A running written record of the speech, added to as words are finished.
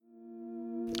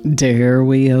Dare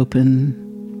we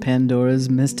open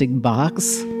Pandora's mystic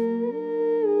box?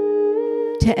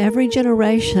 To every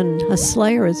generation, a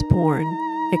slayer is born,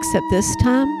 except this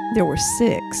time there were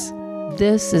 6.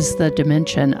 This is the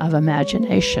dimension of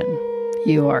imagination.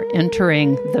 You are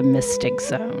entering the mystic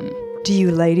zone. Do you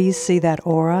ladies see that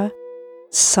aura?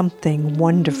 Something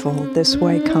wonderful this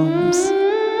way comes.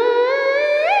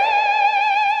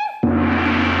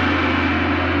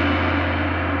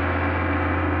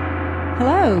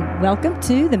 Hello, welcome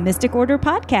to the Mystic Order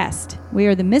podcast. We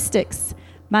are the Mystics.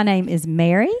 My name is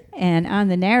Mary, and I'm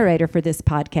the narrator for this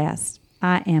podcast.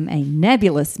 I am a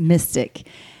nebulous mystic,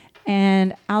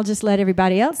 and I'll just let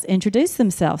everybody else introduce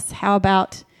themselves. How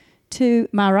about to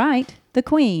my right, the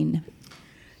Queen?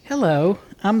 Hello,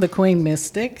 I'm the Queen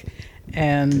Mystic,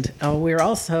 and we're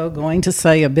also going to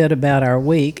say a bit about our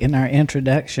week in our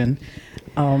introduction.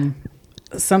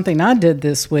 Something I did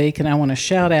this week, and I want to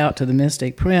shout out to the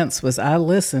Mystic Prince, was I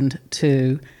listened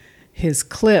to his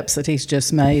clips that he's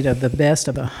just made of the best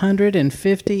of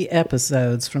 150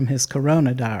 episodes from his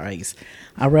Corona Diaries.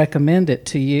 I recommend it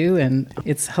to you, and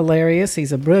it's hilarious.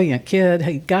 He's a brilliant kid.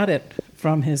 He got it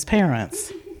from his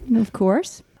parents. Of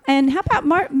course. And how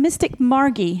about Mystic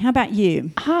Margie? How about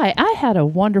you? Hi, I had a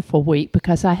wonderful week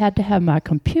because I had to have my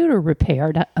computer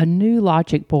repaired, a new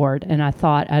logic board, and I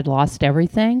thought I'd lost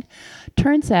everything.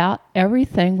 Turns out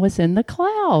everything was in the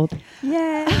cloud.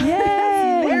 Yay!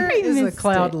 Yay! Where is the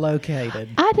cloud located?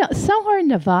 I don't. Somewhere in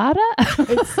Nevada.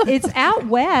 It's out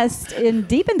west,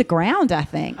 deep in the ground, I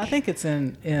think. I think it's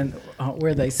in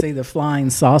where they see the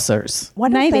flying saucers. Why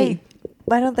Maybe.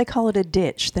 don't they call it a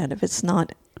ditch then if it's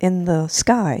not in the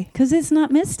sky? Because it's not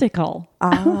mystical.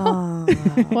 Ah.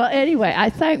 Well, anyway, I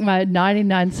thank my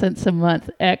 99 cents a month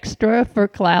extra for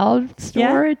cloud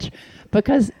storage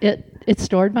because it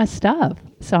stored my stuff.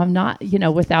 So I'm not,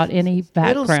 without any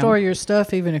background. It'll store your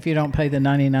stuff even if you don't pay the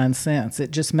 99 cents.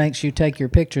 It just makes you take your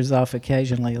pictures off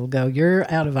occasionally. It'll go,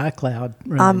 you're out of iCloud.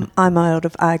 I'm out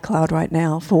of iCloud right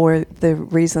now for the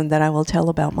reason that I will tell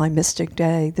about my mystic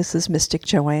day. This is Mystic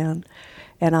Joanne,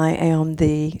 and I am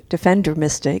the Defender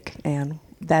Mystic, and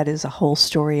that is a whole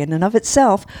story in and of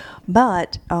itself.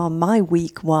 But my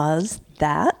week was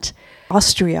that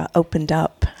Austria opened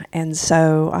up, and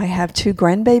so I have 2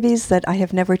 grandbabies that I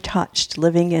have never touched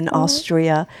living in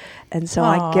Austria, and so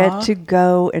I get to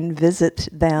go and visit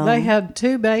them. They had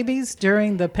 2 babies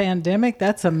during the pandemic.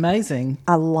 That's amazing.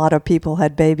 A lot of people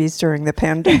had babies during the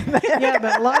pandemic. Yeah,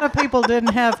 but a lot of people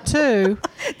didn't have 2.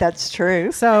 That's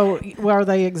true. So were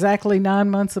they exactly 9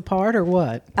 months apart or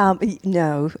what?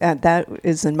 No, that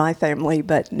is in my family,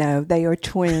 but no, they are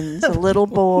twins, a little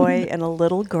boy and a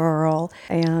little girl,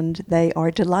 and they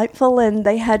are delightful, and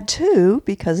they had 2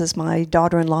 because, as my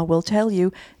daughter-in-law will tell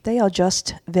you, they are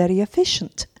just very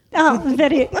efficient. Oh,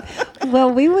 very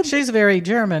well. She's very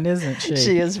German, isn't she?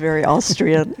 She is very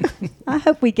Austrian. I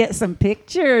hope we get some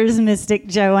pictures, Mystic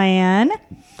Joanne.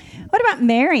 What about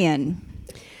Marion?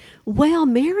 Well,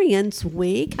 Marion's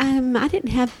week, I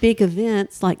didn't have big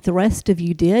events like the rest of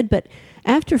you did, but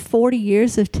after 40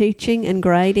 years of teaching and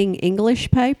grading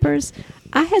English papers,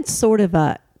 I had sort of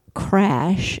a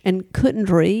crash and couldn't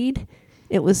read.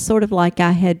 It was sort of like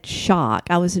I had shock.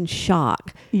 I was in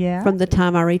shock from the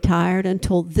time I retired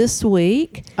until this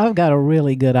week. I've got a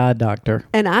really good eye doctor.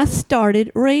 And I started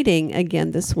reading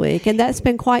again this week, and that's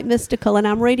been quite mystical, and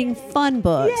I'm reading fun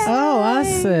books. Yay! Oh, I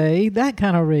see. That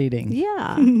kind of reading.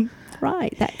 Yeah,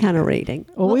 right, that kind of reading.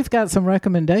 Well, we've got some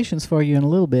recommendations for you in a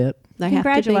little bit. They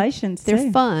Congratulations.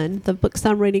 They're fun. The books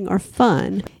I'm reading are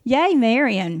fun. Yay,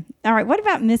 Marion. All right, what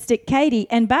about Mystic Katie?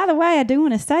 And by the way, I do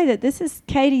want to say that this is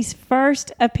Katie's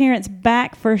first appearance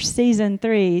back for season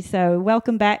 3. So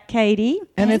welcome back, Katie.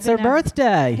 And it's her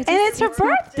birthday. And it's her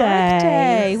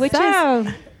birthday. Which is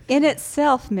in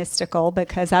itself mystical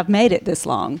because I've made it this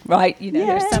long, right?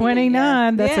 There's something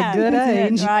 29. That's a good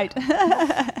age. Right.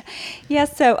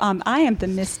 So I am the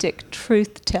Mystic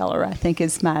Truth Teller, I think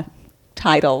is my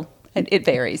title. And it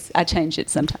varies. I change it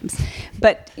sometimes.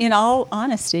 But in all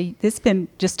honesty, this has been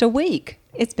just a week.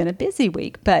 It's been a busy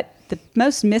week. But the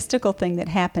most mystical thing that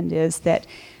happened is that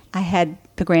I had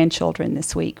the grandchildren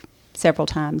this week several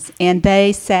times, and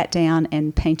they sat down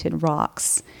and painted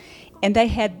rocks. And they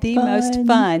had the most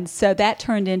fun. So that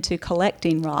turned into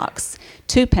collecting rocks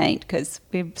to paint, because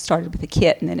we started with a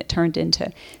kit, and then it turned into...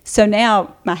 So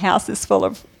now my house is full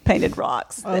of painted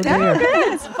rocks. Oh, dear.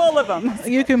 It's full of them.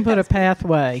 You can put a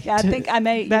pathway. I think I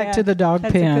may back to the dog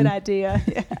that's pen. That's a good idea.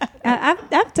 Yeah.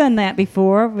 I've done that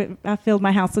before. I filled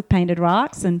my house with painted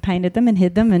rocks and painted them and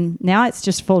hid them, and now it's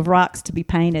just full of rocks to be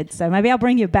painted. So maybe I'll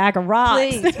bring you a bag of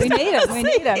rocks. Please, we need them. We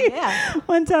need them. Yeah.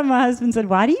 One time my husband said,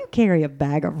 "Why do you carry a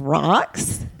bag of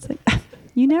rocks?" It's like,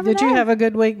 You never Did know. you have a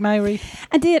good week, Mary?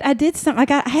 I did. I did something.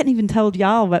 I hadn't even told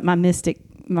y'all what my mystic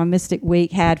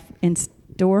week had in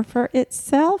store for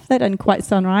itself. That doesn't quite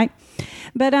sound right.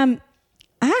 But I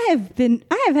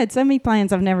have had so many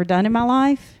plans I've never done in my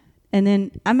life. And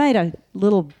then I made a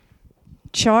little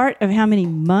chart of how many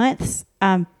months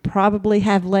I probably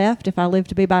have left if I live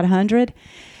to be about 100.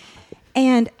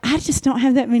 And I just don't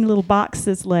have that many little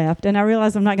boxes left. And I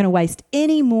realized I'm not going to waste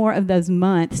any more of those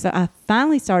months. So I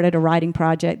finally started a writing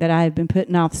project that I have been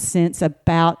putting off since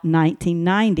about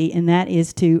 1990. And that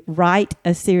is to write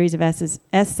a series of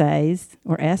essays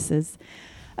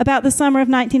about the summer of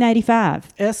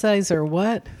 1985. Essays or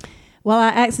what? Well, I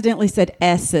accidentally said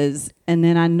S's, and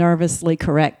then I nervously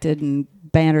corrected and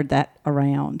bantered that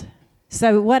around.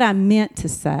 So what I meant to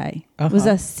say was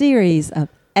a series of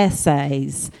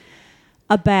essays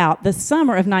about the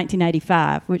summer of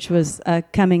 1985, which was a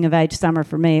coming-of-age summer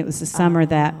for me. It was the summer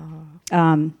that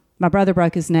my brother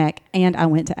broke his neck, and I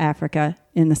went to Africa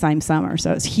in the same summer.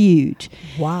 So it's huge.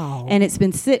 Wow. And it's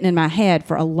been sitting in my head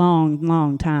for a long,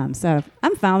 long time. So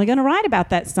I'm finally going to write about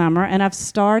that summer, and I've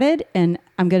started, and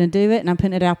I'm going to do it, and I'm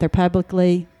putting it out there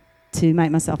publicly to make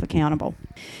myself accountable.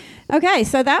 Okay,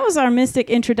 so that was our mystic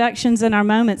introductions and our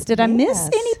moments. Did I miss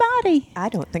anybody? I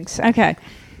don't think so. Okay,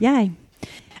 yay.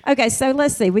 Okay, so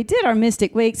let's see. We did our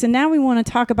mystic weeks, and now we want to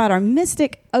talk about our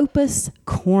mystic opus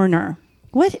corner.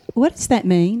 What does that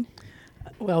mean?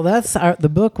 Well, that's the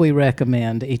book we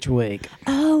recommend each week.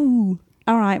 Oh,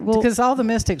 all right. Well, Because all the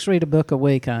mystics read a book a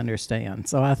week, I understand.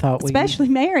 So I thought especially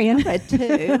Marion. Read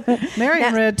two.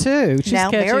 Marion read too. She's now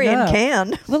catching Marion up.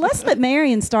 can. Well, let's let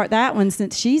Marion start that one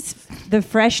since she's the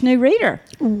fresh new reader.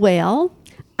 Well,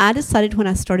 I decided when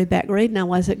I started back reading I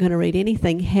wasn't going to read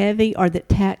anything heavy or that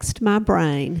taxed my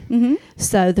brain. Mm-hmm.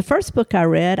 So the first book I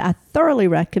read, I thoroughly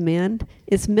recommend,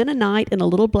 is Mennonite in a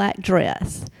Little Black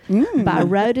Dress by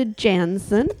Rhoda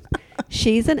Jansen.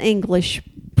 She's an English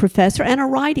professor and a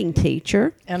writing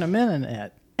teacher. And a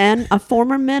Mennonite. And a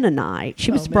former Mennonite.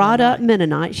 She was brought up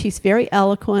Mennonite. She's very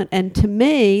eloquent. And to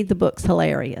me, the book's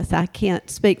hilarious. I can't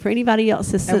speak for anybody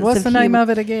else's sense And what's of the name humor. of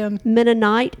it again?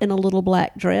 Mennonite in a Little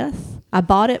Black Dress. I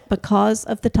bought it because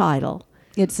of the title.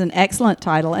 It's an excellent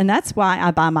title, and that's why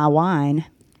I buy my wine.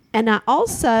 And I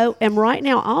also am right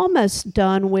now almost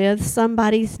done with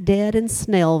Somebody's Dead in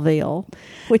Snellville,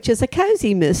 which is a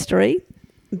cozy mystery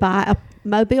by a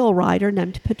Mobile writer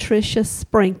named Patricia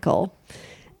Sprinkle.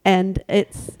 And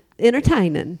it's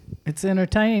entertaining. It's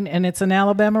entertaining, and it's an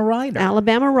Alabama writer.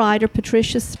 Alabama writer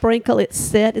Patricia Sprinkle. It's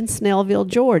set in Snellville,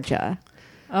 Georgia.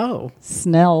 Oh.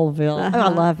 Snellville. Oh, I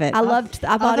love it. I I bought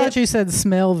thought it. you said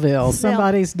Smellville.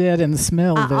 Somebody's dead in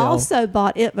Smellville. I also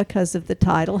bought it because of the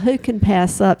title. Who can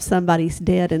pass up Somebody's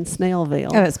Dead in Snellville?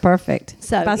 Oh, it's perfect.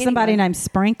 So, by somebody anyway. named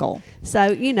Sprinkle.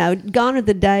 So, gone are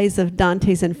the days of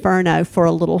Dante's Inferno for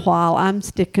a little while. I'm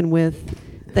sticking with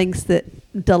things that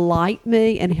delight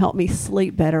me and help me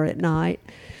sleep better at night.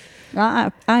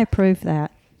 I approve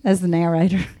that as the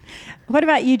narrator. What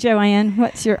about you, Joanne?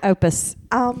 What's your opus?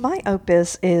 My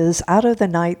opus is Out of the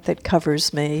Night That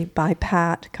Covers Me by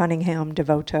Pat Cunningham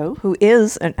Devoto, who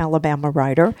is an Alabama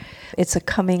writer. It's a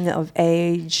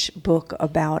coming-of-age book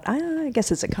about, I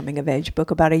guess it's a coming-of-age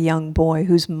book about a young boy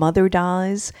whose mother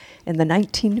dies in the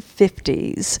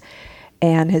 1950s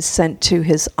and is sent to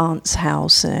his aunt's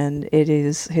house, and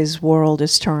his world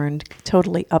is turned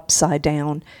totally upside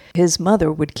down. His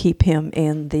mother would keep him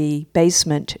in the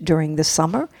basement during the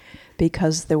summer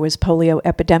because there was polio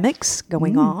epidemics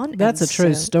going on. That's a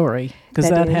true story, because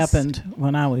that happened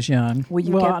when I was young. Were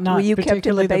you well, kept- not were you kept in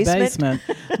particularly the basement?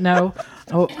 No.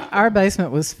 Our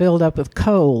basement was filled up with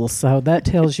coal, so that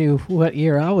tells you what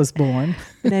year I was born.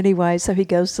 And anyway, so he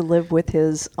goes to live with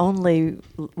his only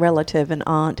relative, an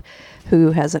aunt,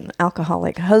 who has an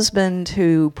alcoholic husband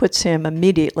who puts him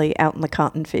immediately out in the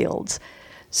cotton fields.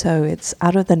 So it's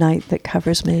Out of the Night That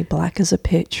Covers Me, black as a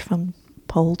pitch from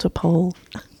pole to pole.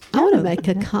 I want to make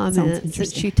a sounds comment since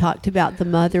interesting. you talked about the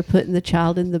mother putting the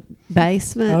child in the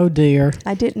basement. Oh, dear.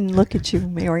 I didn't look at you,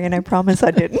 Marion. I promise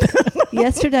I didn't.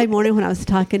 Yesterday morning when I was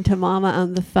talking to Mama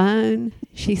on the phone,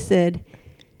 she said,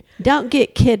 "Don't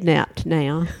get kidnapped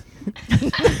now."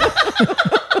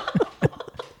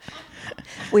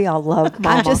 We all love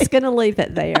Mama. I'm just going to leave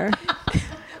it there.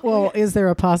 Well, is there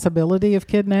a possibility of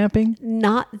kidnapping?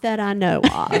 Not that I know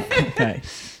of. Okay.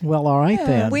 Well, all right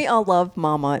then. We all love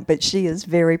Mama, but she is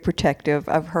very protective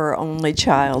of her only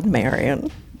child,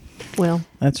 Marion. Well,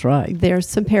 That's right. there's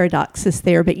some paradoxes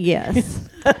there, but yes.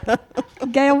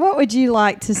 Gail, what would you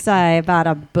like to say about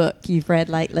a book you've read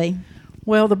lately?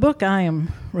 Well, the book I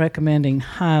am recommending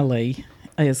highly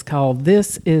is called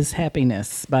This Is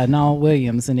Happiness by Noel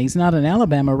Williams, and he's not an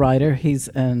Alabama writer, he's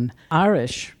an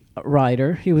Irish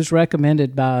writer. He was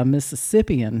recommended by a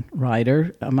Mississippian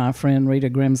writer. My friend Rita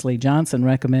Grimsley Johnson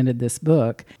recommended this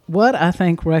book. What I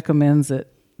think recommends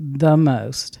it the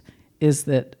most is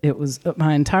that it was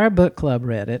my entire book club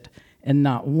read it, and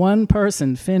not one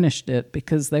person finished it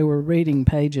because they were reading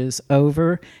pages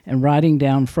over and writing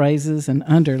down phrases and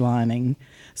underlining.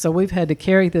 So we've had to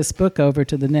carry this book over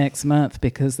to the next month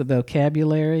because the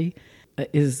vocabulary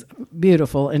is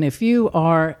beautiful. And if you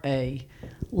are a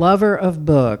lover of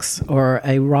books or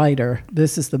a writer,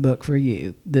 this is the book for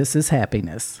you. This is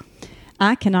Happiness.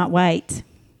 I cannot wait.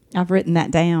 I've written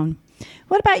that down.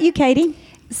 What about you, Katie?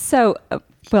 So,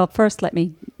 well, first let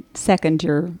me second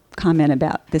your comment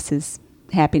about This Is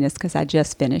Happiness, because I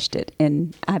just finished it,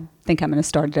 and I think I'm going to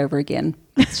start it over again.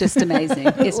 It's just amazing.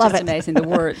 It's Love just it.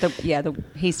 amazing.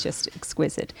 He's just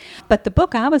exquisite. But the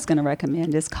book I was going to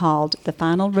recommend is called The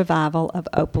Final Revival of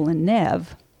Opal and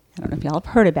Nev. I don't know if y'all have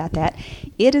heard about that.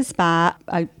 It is by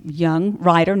a young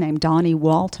writer named Donnie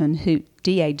Walton, who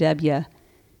Dawnie.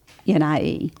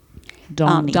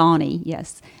 Donnie,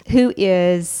 yes, who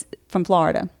is from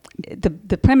Florida.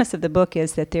 The premise of the book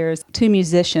is that there's two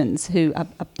musicians, a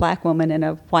black woman and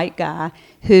a white guy,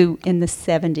 who in the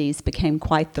 70s became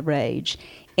quite the rage.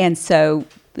 And so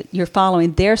you're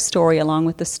following their story along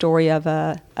with the story of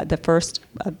the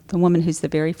woman who's the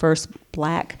very first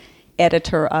black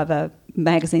editor of a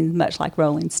magazine much like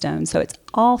Rolling Stone. So it's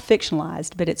all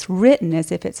fictionalized, but it's written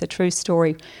as if it's a true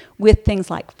story with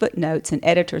things like footnotes and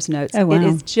editor's notes. Oh, wow. It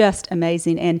is just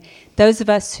amazing. And those of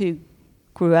us who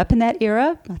grew up in that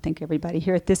era, I think everybody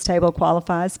here at this table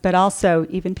qualifies, but also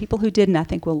even people who didn't, I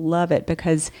think will love it,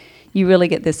 because you really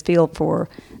get this feel for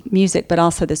music, but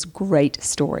also this great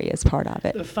story as part of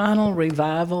it. The Final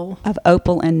Revival Of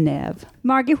Opal and Nev.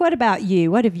 Margie, what about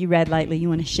you? What have you read lately you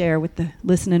want to share with the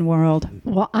listening world?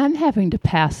 Well, I'm having to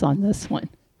pass on this one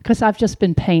because I've just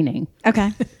been painting.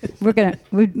 Okay.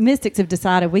 We Mystics have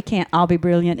decided we can't all be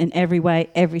brilliant in every way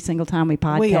every single time we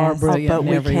podcast. We are brilliant but in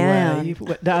we every can.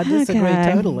 way. I disagree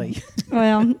Okay. totally.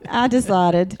 Well, I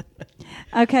decided.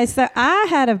 Okay, so I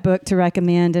had a book to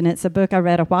recommend, and it's a book I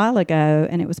read a while ago,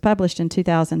 and it was published in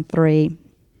 2003.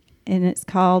 And it's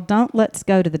called Don't Let's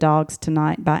Go to the Dogs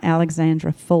Tonight by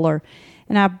Alexandra Fuller.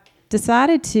 And I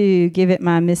decided to give it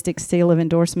my Mystic seal of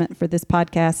endorsement for this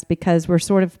podcast because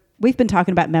we've been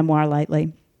talking about memoir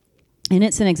lately. And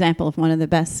it's an example of one of the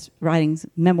best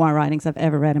memoir writings I've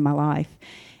ever read in my life.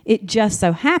 It just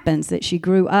so happens that she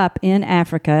grew up in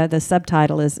Africa. The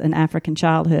subtitle is An African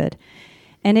Childhood.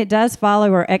 And it does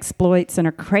follow her exploits and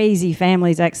her crazy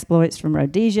family's exploits from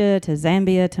Rhodesia to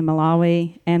Zambia to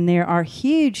Malawi. And there are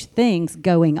huge things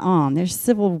going on. There's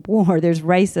civil war, there's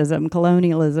racism,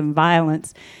 colonialism,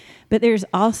 violence. But there's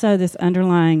also this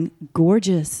underlying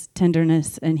gorgeous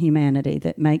tenderness and humanity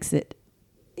that makes it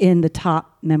in the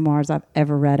top memoirs I've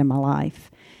ever read in my life.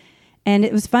 And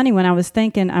it was funny, when I was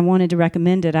thinking I wanted to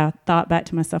recommend it, I thought back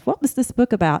to myself, what was this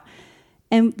book about?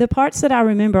 And the parts that I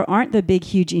remember aren't the big,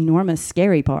 huge, enormous,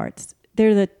 scary parts.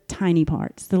 They're the tiny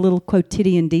parts, the little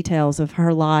quotidian details of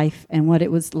her life and what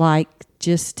it was like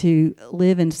just to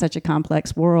live in such a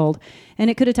complex world. And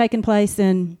it could have taken place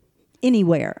in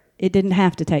anywhere. It didn't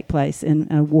have to take place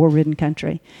in a war-ridden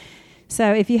country.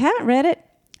 So if you haven't read it,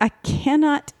 I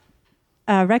cannot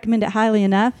recommend it highly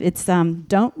enough. It's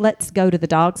Don't Let's Go to the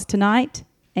Dogs Tonight.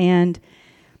 And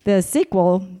the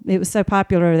sequel, it was so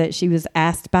popular that she was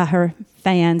asked by her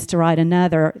fans to write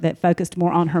another that focused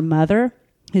more on her mother,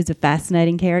 who's a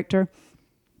fascinating character.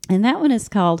 And that one is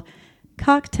called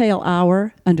Cocktail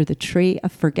Hour Under the Tree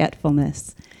of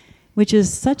Forgetfulness, which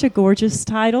is such a gorgeous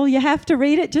title. You have to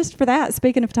read it just for that,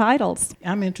 speaking of titles.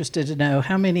 I'm interested to know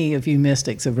how many of you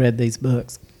mystics have read these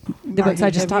books. The books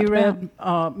I just have talked you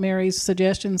about. read Mary's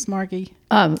suggestions, Margie?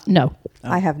 No.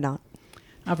 I have not.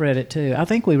 I've read it too. I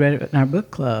think we read it in our book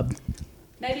club.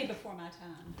 Maybe before my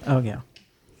time. Oh, yeah.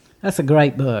 That's a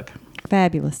great book.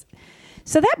 Fabulous.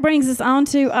 So that brings us on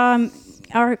to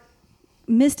our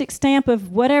mystic stamp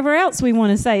of whatever else we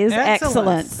want to say is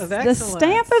excellence. Of The excellence.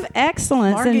 stamp of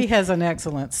excellence. Margie And has an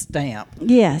excellent stamp.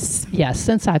 yes. Yes,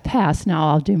 since I passed, now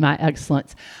I'll do my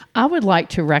excellence. I would like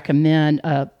to recommend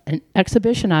an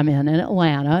exhibition I'm in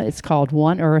Atlanta. It's called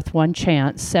One Earth, One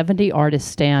Chance. 70 artists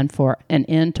stand for an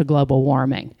end to global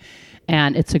warming.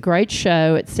 And it's a great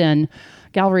show. It's in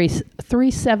Gallery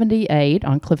 378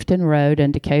 on Clifton Road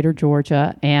in Decatur,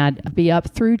 Georgia, and be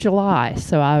up through July.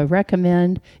 So I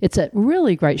recommend, it's a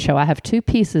really great show. I have 2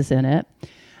 pieces in it,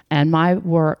 and my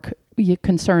work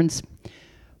concerns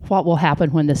what will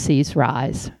happen when the seas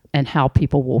rise and how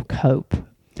people will cope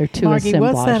They're two Margie,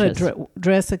 what's that assemblages.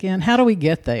 address again? How do we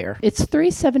get there? It's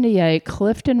 378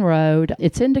 Clifton Road.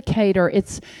 It's in Decatur.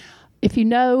 It's, if you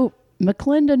know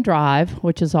McClendon Drive,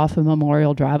 which is off of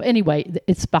Memorial Drive. Anyway,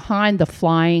 it's behind the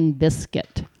Flying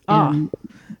Biscuit.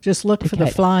 Just look for the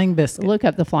Flying Biscuit. Look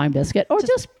up the Flying Biscuit, or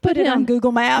just put it on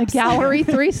Google Maps. Gallery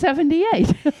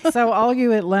 378. So all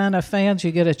you Atlanta fans,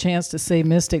 you get a chance to see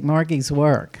Mystic Margie's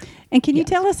work. And can you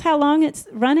tell us how long it's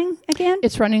running again?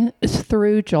 It's running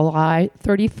through July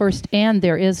 31st, and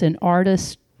there is an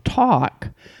artist talk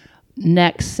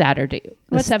next Saturday.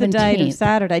 What's the date of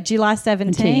Saturday? July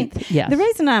 17th? Yes. The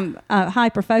reason I'm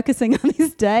hyper-focusing on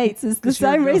these dates is the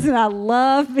same reason I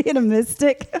love being a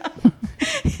mystic.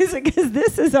 Is because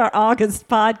this is our August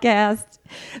podcast,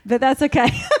 but that's okay.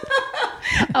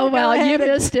 Oh, well, you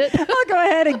missed it. I'll go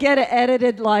ahead and get it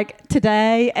edited like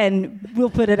today, and we'll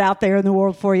put it out there in the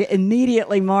world for you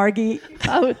immediately, Margie.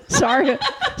 Oh, sorry.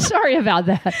 Sorry about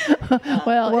that.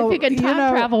 Well, if you can time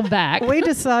travel back. We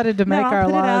decided to make our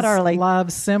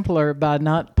lives simpler by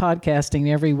not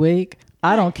podcasting every week.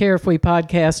 I don't care if we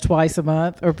podcast twice a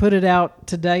month or put it out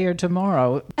today or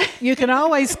tomorrow. You can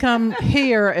always come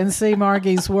here and see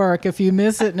Margie's work if you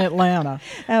miss it in Atlanta.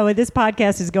 Oh, and this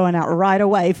podcast is going out right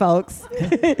away, folks.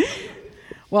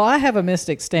 Well, I have a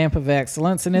Mystic Stamp of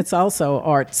Excellence, and it's also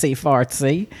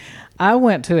artsy-fartsy. I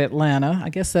went to Atlanta. I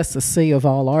guess that's the sea of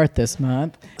all art this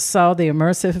month. Saw the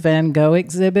immersive Van Gogh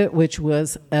exhibit, which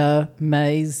was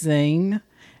amazing.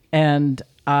 And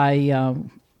I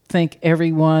think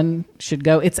everyone should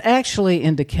go. It's actually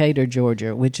in Decatur,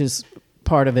 Georgia, which is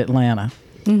part of Atlanta.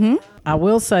 Mm-hmm. I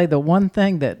will say the one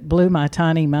thing that blew my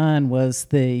tiny mind was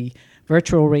the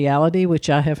virtual reality, which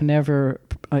I have never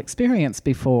experienced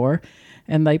before.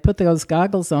 And they put those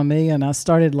goggles on me, and I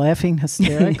started laughing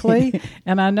hysterically.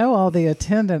 And I know all the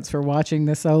attendants were watching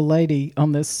this old lady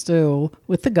on this stool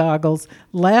with the goggles,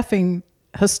 laughing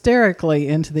hysterically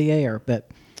into the air. But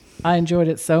I enjoyed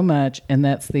it so much, and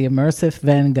that's the immersive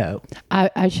Van Gogh.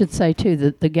 I should say, too,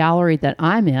 that the gallery that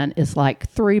I'm in is like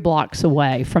 3 blocks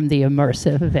away from the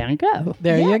immersive Van Gogh.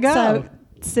 There you go. So,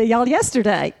 see y'all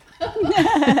yesterday.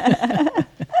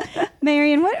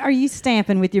 Marion, what are you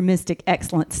stamping with your Mystic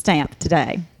Excellence stamp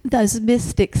today? Those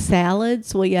Mystic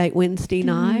salads we ate Wednesday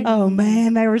night. Oh,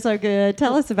 man, they were so good.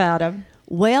 Tell us about them.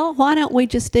 Well, why don't we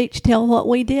just each tell what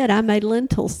we did? I made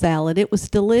lentil salad. It was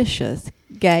delicious.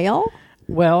 Gail?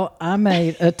 Well, I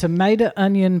made a tomato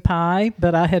onion pie,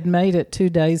 but I had made it 2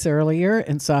 days earlier,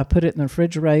 and so I put it in the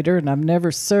refrigerator, and I've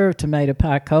never served tomato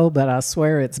pie cold, but I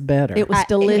swear it's better. It was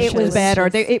delicious. It was better.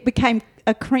 It became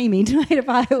a creamy tomato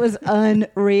pie. It was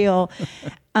unreal.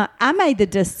 I made the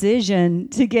decision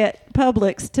to get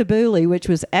Publix tabbouleh, which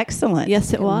was excellent.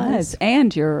 Yes, it was.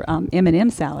 And your M&M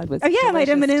salad was delicious. I made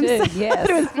M&M salad. Yes.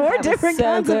 It was 4 different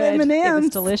kinds of M&Ms. It was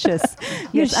delicious.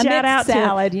 Yes, shout out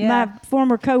salad, to my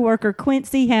former coworker,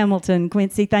 Quincy Hamilton.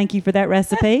 Quincy, thank you for that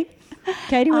recipe.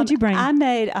 Katie, what'd you bring? I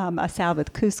made a salad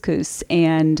with couscous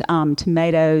and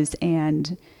tomatoes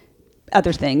and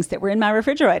other things that were in my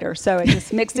refrigerator. So I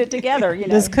just mixed it together.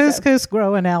 Does couscous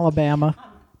grow in Alabama?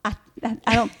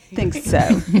 I don't think so.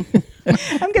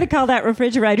 I'm going to call that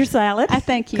refrigerator salad. I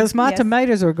thank you. Because my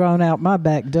tomatoes are growing out my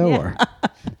back door.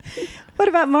 Yeah. What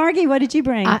about Margie? What did you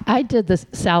bring? I did the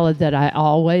salad that I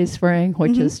always bring,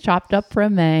 which is chopped up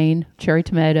romaine, cherry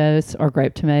tomatoes or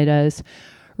grape tomatoes,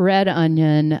 red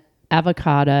onion,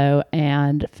 avocado,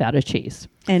 and feta cheese.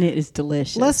 And it is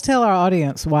delicious. Let's tell our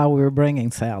audience why we were bringing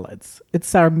salads.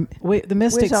 It's the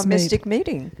Mystics It was our Mystic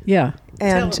meeting. Yeah.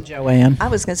 And tell them, Joanne. I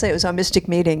was going to say it was our Mystic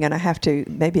meeting, and I have to,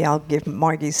 maybe I'll give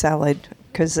Margie salad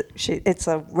because it's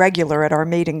a regular at our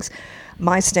meetings,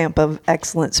 my stamp of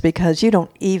excellence, because you don't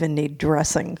even need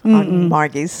dressing on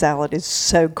Margie's salad. It's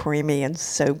so creamy and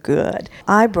so good.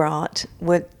 I brought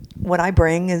what I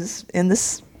bring is in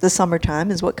the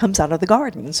summertime is what comes out of the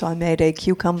garden. So I made a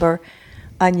cucumber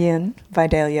onion,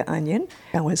 Vidalia onion.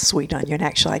 That was sweet onion.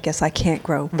 Actually, I guess I can't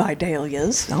grow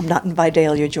Vidalias. I'm not in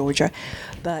Vidalia, Georgia.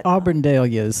 But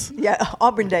Auburndalias. Yeah,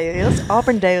 Auburndalias.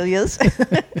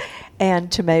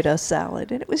 And tomato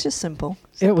salad. And it was just simple.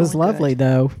 It was lovely,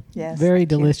 though. Yes. Very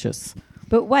delicious.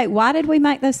 But wait, why did we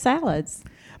make those salads?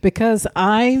 Because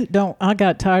I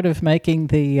got tired of making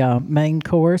the main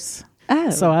course.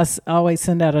 Oh. So I always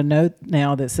send out a note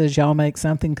now that says, y'all make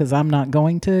something because I'm not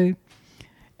going to.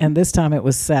 And this time it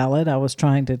was salad. I was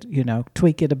trying to,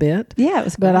 tweak it a bit. Yeah, it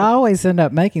was But great. I always end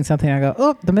up making something. I go,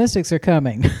 oh, the Mystics are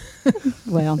coming.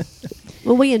 Well,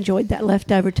 we enjoyed that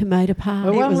leftover tomato pie.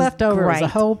 It wasn't was leftover. It was a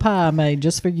great. whole pie made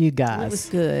just for you guys. It was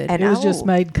good. And It was just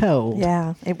made cold.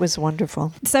 Yeah, it was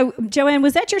wonderful. so Joanne,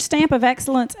 was that your stamp of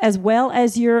excellence as well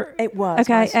as your? It was.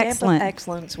 Okay, My stamp excellent. of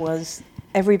excellence was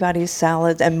everybody's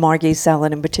salad, and Margie's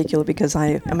salad in particular, because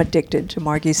I am addicted to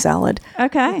Margie's salad.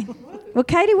 Okay. Well,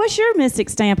 Katie, what's your Mystic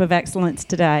Stamp of Excellence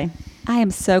today? I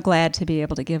am so glad to be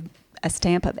able to give a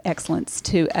stamp of excellence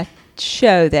to a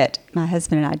show that my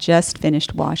husband and I just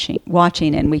finished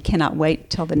watching, and we cannot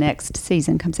wait till the next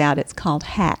season comes out. It's called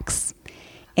Hacks,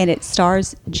 and it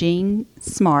stars Jean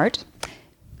Smart,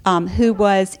 who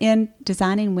was in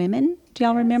Designing Women. Do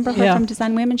y'all remember her from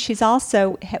Designing Women? She's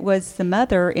also was the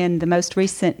mother in the most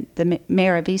recent The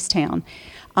Mayor of Easttown.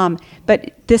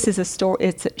 But this is a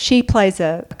story. She plays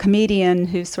a comedian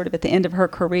who's sort of at the end of her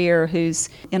career, who's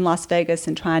in Las Vegas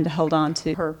and trying to hold on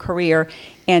to her career,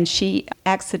 and she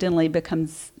accidentally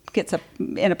gets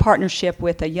in a partnership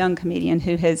with a young comedian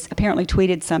who has apparently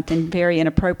tweeted something very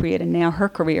inappropriate, and now her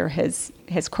career has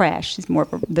crashed. She's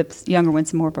the younger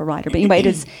one's more of a writer. But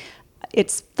anyway,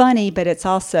 it's funny, but it's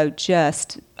also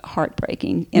just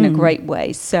heartbreaking in a great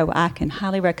way. So I can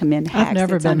highly recommend Hacks. I've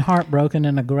never been heartbroken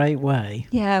in a great way.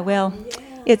 Yeah, well,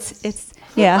 it's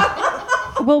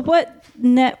Well, what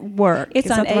network? It's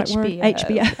Is on that the right HBO. word?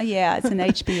 HBO. Yeah, it's an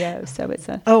HBO. So it's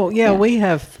a. Oh, yeah, we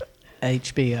have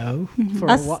HBO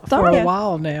for a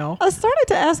while now. I started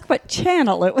to ask what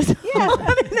channel it was. Yeah.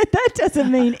 I mean, that doesn't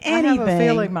mean anything. I have a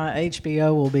feeling my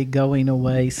HBO will be going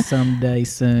away someday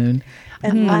soon.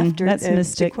 And laughter, that's to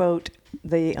mystic. quote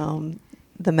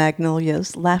the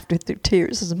Magnolias, laughter through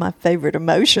tears is my favorite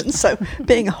emotion. So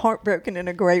being heartbroken in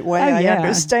a great way, I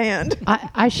understand.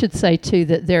 I should say, too,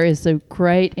 that there is a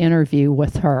great interview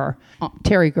with her,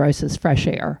 Terry Gross's Fresh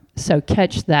Air. So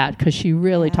catch that, because she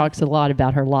really talks a lot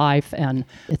about her life, and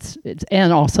it's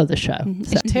and also the show.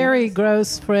 So. Terry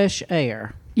Gross Fresh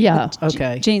Air. Yeah.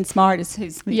 Okay. Jean Smart is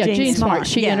who's. Yeah, Jean Smart.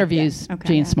 She interviews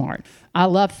Jean Smart. I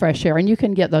love Fresh Air, and you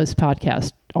can get those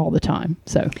podcasts all the time.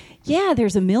 So Yeah,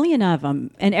 there's a million of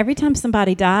them. And every time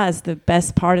somebody dies, the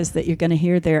best part is that you're going to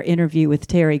hear their interview with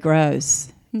Terry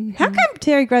Gross. Mm-hmm. How come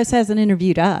Terry Gross hasn't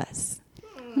interviewed us?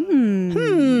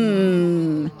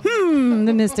 The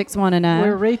Mystics want to know.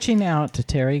 We're reaching out to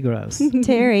Terry Gross.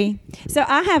 Terry. So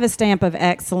I have a stamp of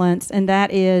excellence, and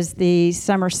that is the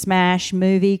Summer Smash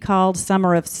movie called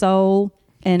Summer of Soul.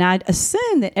 And I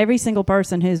assume that every single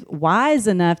person who's wise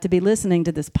enough to be listening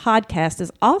to this podcast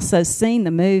has also seen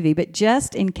the movie. But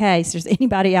just in case there's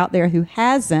anybody out there who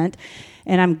hasn't,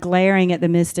 and I'm glaring at the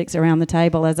mystics around the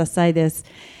table as I say this,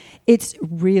 it's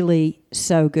really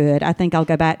so good. I think I'll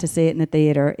go back to see it in the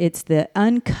theater. It's the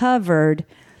Uncovered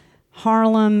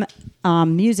Harlem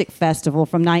Music Festival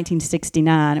from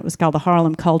 1969. It was called the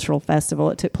Harlem Cultural Festival.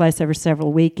 It took place over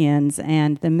several weekends,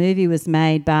 and the movie was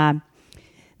made by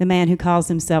the man who calls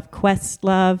himself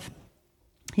Questlove.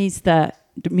 He's the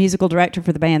musical director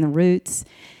for the band The Roots.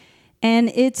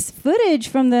 And it's footage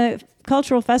from the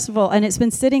cultural festival, and it's been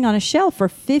sitting on a shelf for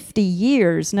 50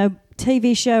 years. No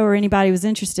TV show or anybody was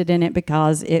interested in it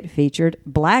because it featured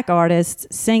black artists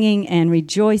singing and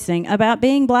rejoicing about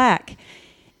being black.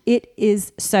 It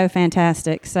is so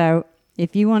fantastic. So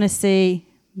if you want to see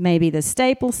maybe the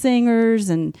Staple Singers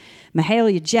and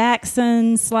Mahalia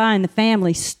Jackson, Sly and the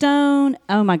Family Stone.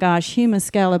 Oh my gosh, Hugh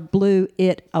Muscala blew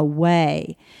it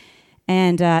away.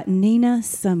 And Nina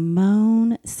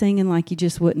Simone singing like you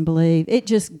just wouldn't believe. It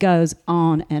just goes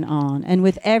on. And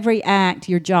with every act,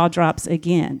 your jaw drops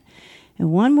again.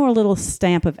 And one more little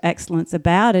stamp of excellence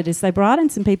about it is they brought in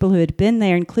some people who had been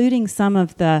there, including some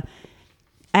of the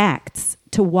acts,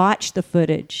 to watch the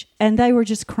footage, and they were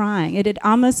just crying. It had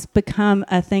almost become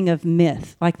a thing of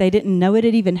myth, like they didn't know it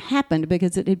had even happened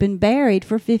because it had been buried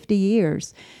for 50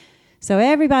 years. So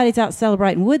everybody's out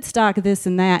celebrating Woodstock, this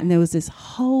and that, and there was this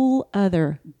whole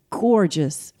other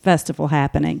gorgeous festival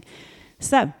happening.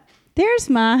 So there's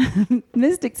my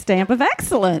Mystic Stamp of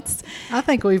Excellence. I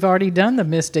think we've already done the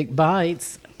Mystic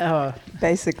Bites.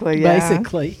 Basically, yeah.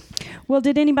 Basically. Well,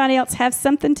 did anybody else have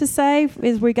something to say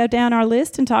as we go down our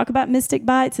list and talk about Mystic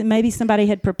Bites? And maybe somebody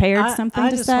had prepared something to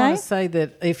say? I just want to say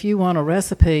that if you want a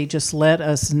recipe, just let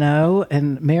us know,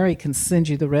 and Mary can send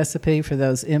you the recipe for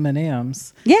those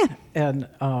M&Ms. Yeah. And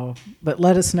but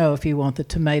let us know if you want the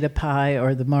tomato pie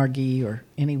or the margee or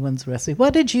anyone's recipe.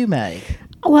 What did you make?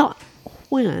 Well,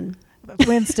 when?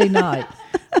 Wednesday night.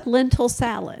 Lentil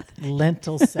salad.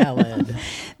 Lentil salad.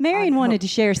 Marion wanted to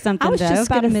share something, I was though, just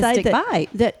about a going to say Mystic Bite.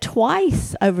 that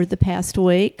twice over the past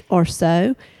week or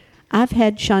so, I've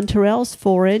had chanterelles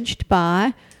foraged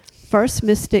by first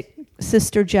Mystic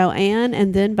Sister Joanne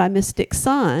and then by Mystic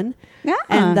Son. Yeah.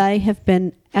 And they have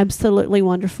been absolutely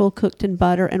wonderful, cooked in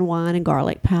butter and wine and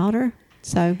garlic powder.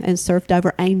 So, and served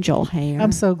over angel hair.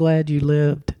 I'm so glad you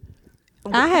lived.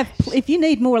 I have. If you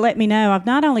need more, let me know. I've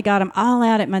not only got them all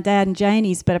out at my dad and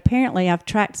Janie's, but apparently I've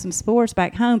tracked some spores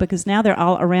back home because now they're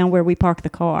all around where we park the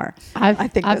car. I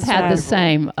think I've that's had the wonderful.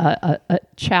 same a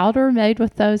chowder made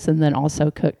with those, and then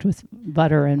also cooked with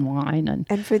butter and wine.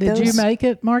 And for Did those, you make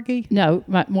it, Margie? no,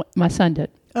 my son did.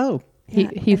 Oh,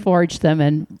 He foraged them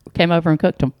and came over and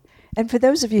cooked them. And for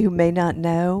those of you who may not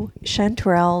know,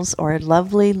 chanterelles are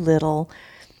lovely little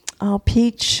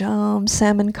peach,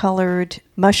 salmon-colored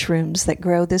mushrooms that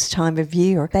grow this time of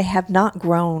year. They have not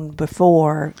grown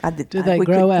before. do they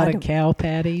grow out of cow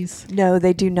patties? No,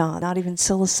 they do not. Not even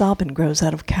psilocybin grows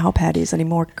out of cow patties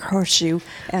anymore. Curse you.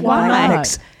 Why?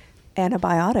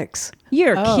 Antibiotics.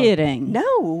 You're kidding.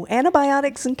 No,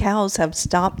 antibiotics in cows have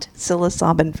stopped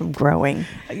psilocybin from growing.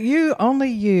 Only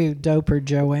you, doper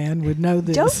Joanne, would know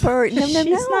this. Doper? No.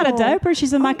 She's not a doper.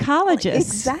 She's a mycologist.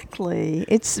 Exactly.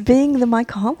 It's being the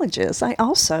mycologist. I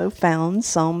also found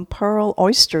some pearl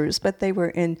oysters, but they were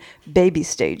in baby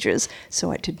stages,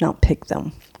 so I did not pick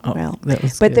them. Oh, Well, that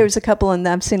was but good. there's a couple, and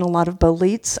I've seen a lot of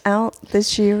boletes out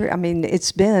this year. I mean,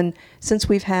 it's been since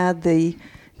we've had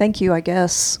thank you, I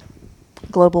guess,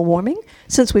 global warming.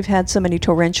 Since we've had so many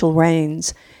torrential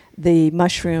rains, the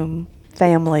mushroom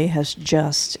family has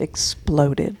just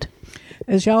exploded.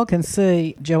 As y'all can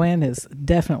see, Joanne is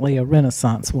definitely a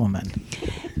Renaissance woman.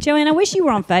 Joanne, I wish you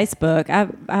were on Facebook.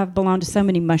 I've belonged to so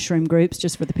many mushroom groups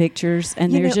just for the pictures,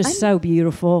 and they're just so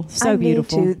beautiful, so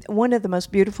beautiful. Me too. One of the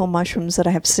most beautiful mushrooms that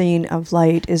I have seen of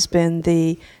late has been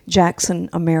the Jackson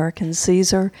American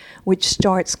Caesar, which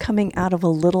starts coming out of a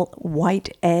little white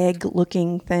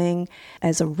egg-looking thing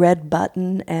as a red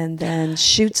button, and then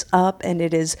shoots up, and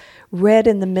it is red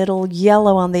in the middle,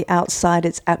 yellow on the outside.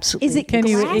 It's absolutely. Is it Can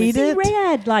you glassy eat it?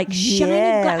 red, like shiny?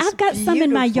 Yes, I've got some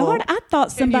in my beautiful. yard. I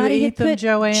thought Can you somebody eat had them, put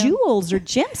Joanne? jewels or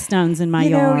gemstones in my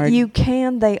you know, yard. you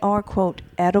can. They are, quote,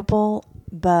 edible,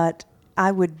 but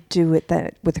I would do it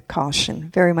with caution,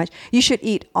 very much. You should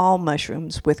eat all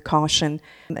mushrooms with caution,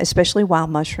 especially wild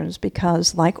mushrooms,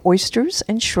 because like oysters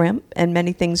and shrimp and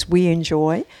many things we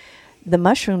enjoy, the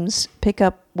mushrooms pick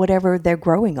up whatever they're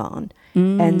growing on.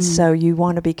 And so you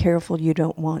want to be careful. You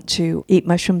don't want to eat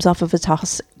mushrooms off of a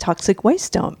toxic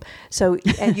waste dump. So,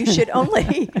 and you should only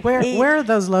eat Where are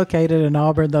those located in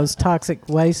Auburn, those toxic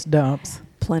waste dumps?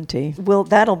 plenty. Well,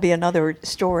 that'll be another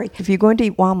story. If you're going to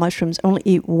eat wild mushrooms, only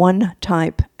eat one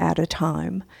type at a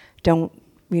time. Don't,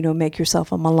 make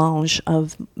yourself a melange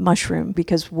of mushroom,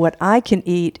 because what I can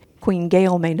eat, Queen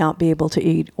Gail may not be able to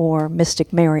eat, or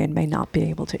Mystic Marion may not be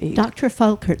able to eat. Dr.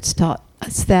 Folkerts taught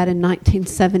us that in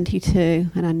 1972,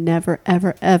 and I never,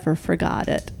 ever, ever forgot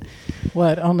it.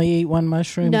 What, only eat one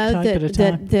mushroom type at a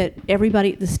time? that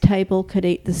everybody at this table could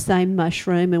eat the same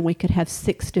mushroom, and we could have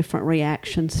 6 different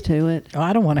reactions to it. Oh,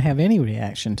 I don't want to have any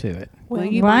reaction to it. Well,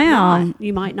 you wow. might not.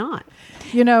 You might not.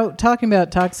 Talking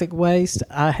about toxic waste,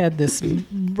 I had this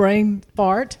brain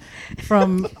fart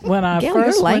from when I Gail,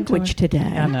 first your went to language today.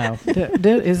 I know.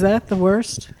 Is that the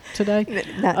worst today?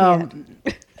 Not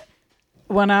yet.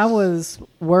 When I was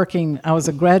working, I was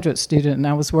a graduate student, and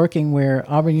I was working where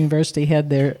Auburn University had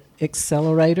their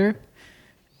accelerator,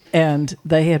 and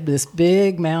they had this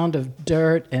big mound of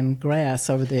dirt and grass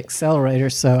over the accelerator,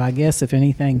 so I guess if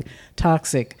anything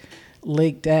toxic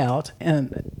leaked out.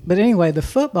 But anyway, the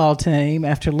football team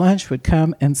after lunch would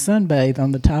come and sunbathe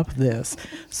on the top of this.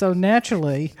 So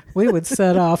naturally, we would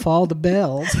set off all the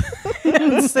bells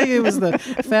and see who was the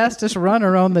fastest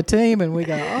runner on the team, and we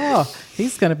go, oh,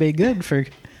 he's going to be good for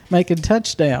making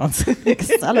touchdowns.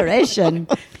 Acceleration.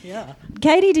 Yeah.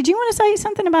 Katie, did you want to say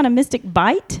something about a mystic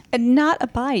bite? And not a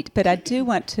bite, but I do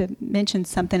want to mention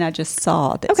something I just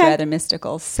saw that's Okay. rather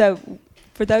mystical. So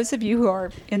for those of you who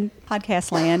are in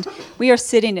podcast land, we are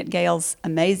sitting at Gail's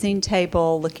amazing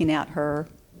table looking out her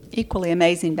equally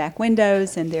amazing back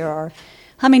windows, and there are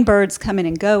hummingbirds coming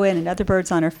and going and other birds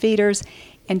on her feeders.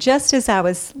 And just as I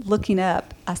was looking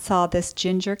up, I saw this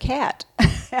ginger cat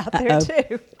out there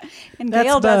too. And That's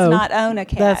Gail Bo. does not own a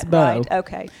cat, That's Bo. right?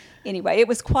 Okay. Anyway, it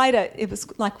was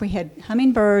like we had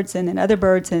hummingbirds and then other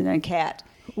birds and then a cat,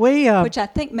 which I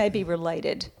think may be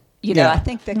related. Yeah. I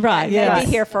think the cat Right, may yes.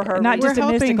 be here for her Not reason. just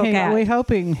a mystical cat. We're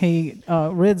hoping he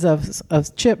rids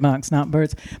of chipmunks, not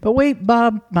birds. But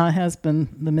Bob, my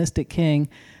husband, the Mystic King,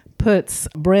 puts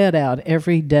bread out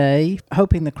every day,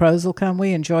 hoping the crows will come.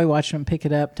 We enjoy watching them pick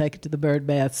it up, take it to the bird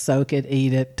bath, soak it,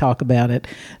 eat it, talk about it.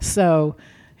 So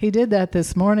he did that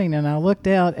this morning, and I looked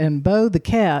out, and Bo the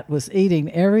cat was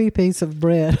eating every piece of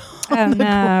bread on Oh, the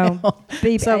no.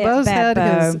 ground. So Bo's had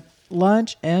his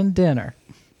lunch and dinner.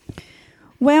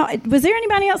 Well, was there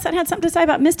anybody else that had something to say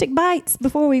about mystic bites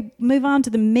before we move on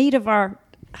to the meat of our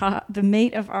the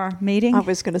meat of our meeting? I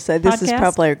was going to say this is podcast?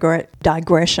 probably a great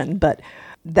digression, but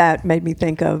that made me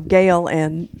think of Gail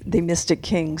and the Mystic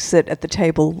King sit at the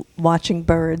table watching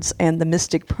birds, and the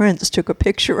Mystic Prince took a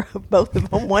picture of both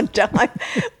of them one time,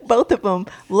 both of them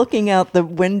looking out the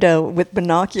window with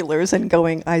binoculars and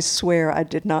going, "I swear I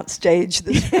did not stage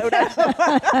this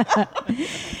photo."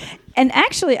 And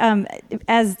actually,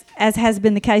 as has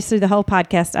been the case through the whole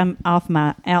podcast, I'm off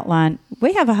my outline.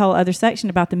 We have a whole other section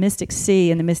about the Mystic Sea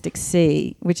and the Mystic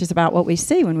Sea, which is about what we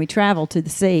see when we travel to the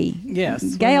sea.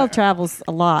 Yes. Gail travels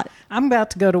a lot. I'm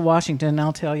about to go to Washington, and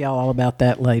I'll tell y'all all about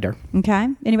that later. Okay.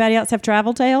 Anybody else have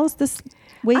travel tales this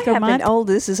week or month?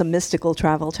 This is a mystical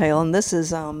travel tale, and this is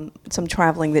some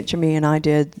traveling that Jimmy and I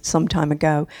did some time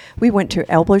ago. We went to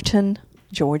Elberton,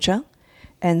 Georgia,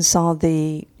 and saw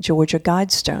the Georgia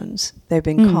Guidestones. They've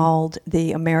been called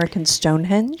the American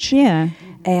Stonehenge. Yeah.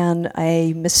 And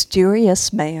a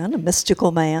mysterious man, a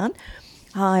mystical man,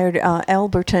 hired.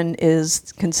 Elberton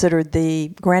is considered the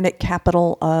granite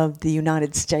capital of the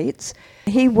United States.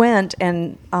 He went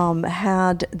and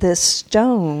had this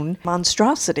stone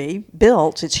monstrosity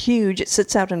built. It's huge. It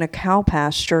sits out in a cow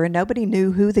pasture, and nobody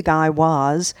knew who the guy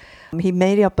was. He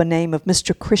made up a name of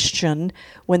Mr. Christian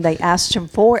when they asked him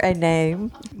for a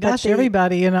name. Gosh,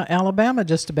 everybody in Alabama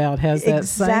just about has that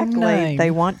same name.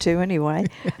 They want to anyway.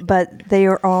 But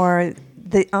there are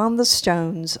on the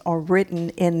stones are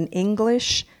written in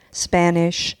English,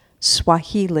 Spanish,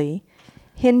 Swahili,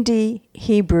 Hindi,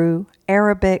 Hebrew,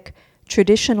 Arabic,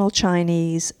 traditional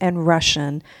Chinese, and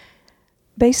Russian.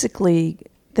 Basically,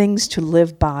 things to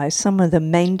live by. Some of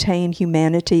them maintain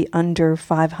humanity under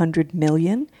 500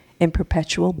 million in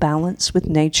perpetual balance with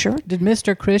nature. Did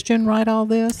Mr. Christian write all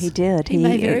this? He did. He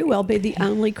may very well be the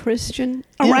only Christian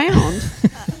around.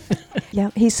 Yeah,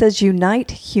 he says,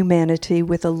 unite humanity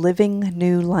with a living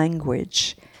new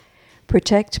language.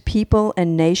 Protect people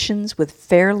and nations with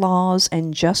fair laws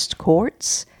and just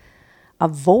courts.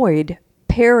 Avoid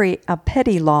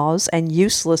petty laws and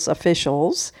useless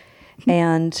officials.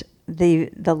 And the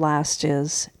last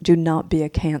is, do not be a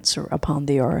cancer upon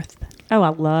the earth. Oh, I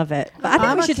love it. I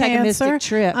think we should take a mystic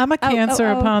trip. I'm a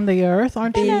cancer upon the earth,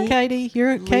 aren't you, Yeah. Katie?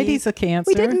 Katie's a cancer.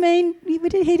 He didn't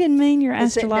mean your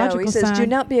astrological he says, sign. do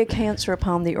not be a cancer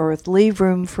upon the earth. Leave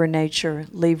room for nature.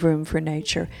 Leave room for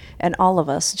nature. And all of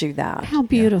us do that. How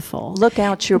beautiful. Look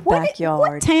out your backyard.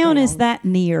 What town is that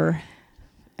near?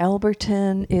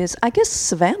 Elberton is, I guess,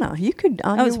 Savannah. You could.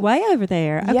 It's way over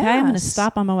there. Okay, I'm going to Yes.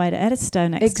 stop on my way to Edisto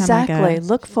next time I Exactly. go.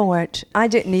 Look for it. I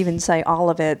didn't even say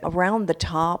all of it. Around the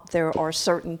top, there are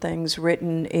certain things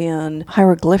written in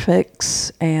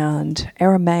hieroglyphics and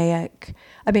Aramaic.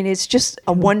 I mean, it's just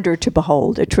a wonder to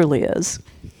behold. It truly is.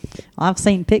 Well, I've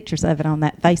seen pictures of it on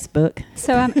that Facebook.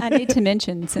 So I need to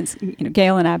mention, since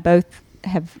Gail and I both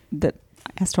have the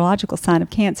astrological sign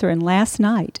of Cancer, and last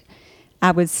night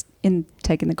I was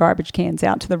taking the garbage cans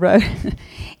out to the road,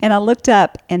 and I looked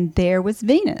up, and there was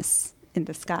Venus in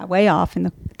the sky, way off in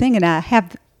the thing. And I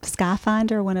have Sky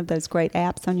Finder, one of those great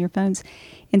apps on your phones,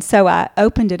 and so I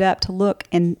opened it up to look,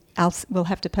 and we'll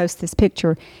have to post this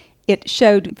picture. It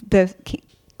showed the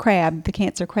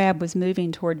Cancer crab was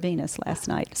moving toward Venus last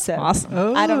night. So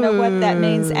Awesome. I don't know what that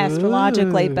means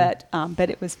astrologically, but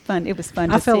it was fun. It was fun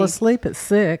to see. I fell asleep at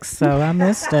 6, so I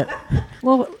missed it.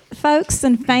 Well, folks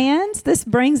and fans, this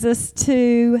brings us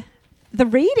to the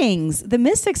readings. The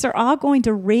Mystics are all going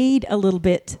to read a little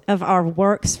bit of our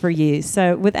works for you.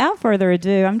 So without further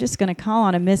ado, I'm just going to call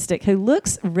on a mystic who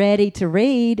looks ready to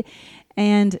read,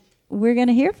 and we're going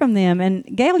to hear from them. And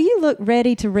Gail, you look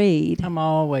ready to read. I'm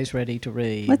always ready to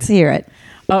read. Let's hear it.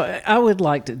 I would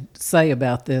like to say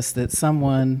about this that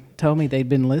someone told me they'd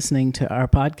been listening to our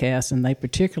podcast and they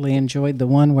particularly enjoyed the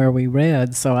one where we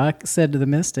read. So I said to the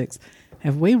Mystics,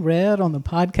 have we read on the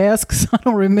podcast? Because I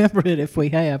don't remember it if we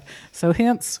have. So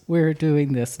hence, we're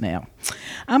doing this now.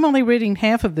 I'm only reading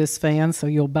half of this fan, so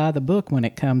you'll buy the book when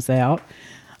it comes out.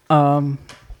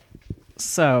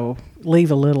 So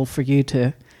leave a little for you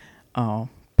to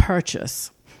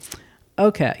purchase.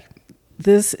 Okay,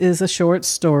 this is a short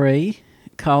story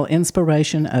called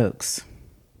Inspiration Oaks.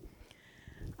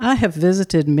 I have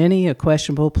visited many a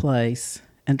questionable place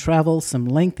and traveled some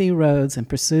lengthy roads in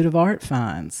pursuit of art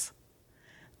finds.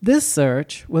 This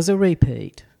search was a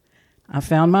repeat. I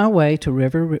found my way to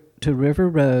River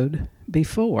Road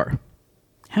before.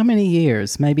 How many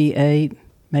years? Maybe 8,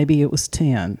 maybe it was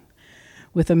 10.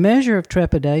 With a measure of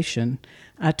trepidation,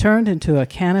 I turned into a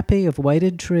canopy of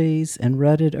weighted trees and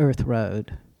rutted earth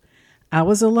road. I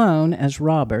was alone as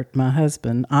Robert, my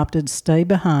husband, opted to stay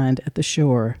behind at the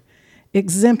shore,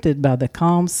 exempted by the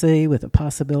calm sea with the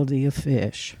possibility of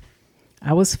fish.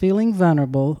 I was feeling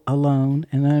vulnerable, alone,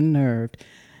 and unnerved,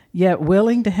 yet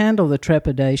willing to handle the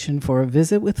trepidation for a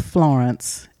visit with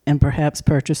Florence and perhaps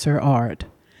purchase her art,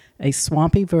 a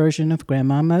swampy version of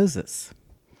Grandma Moses.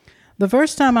 The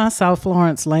first time I saw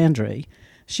Florence Landry,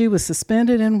 she was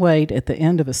suspended in wait at the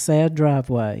end of a sad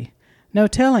driveway. No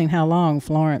telling how long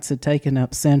Florence had taken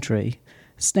up Century,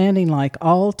 standing like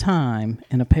all time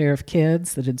in a pair of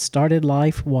kids that had started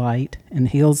life white and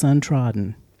heels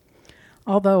untrodden.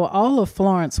 Although all of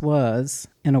Florence was,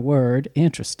 in a word,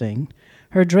 interesting,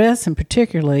 her dress, and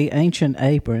particularly ancient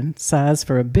apron, size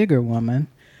for a bigger woman,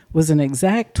 was an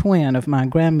exact twin of my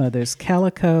grandmother's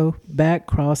calico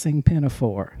back-crossing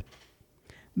pinafore.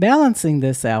 Balancing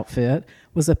this outfit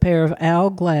was a pair of owl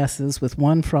glasses with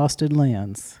one frosted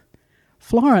lens.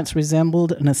 Florence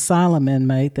resembled an asylum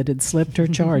inmate that had slipped her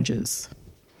charges.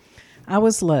 I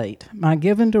was late. My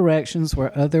given directions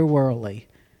were otherworldly.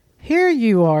 "Here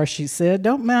you are," she said.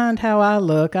 "Don't mind how I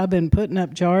look. I've been putting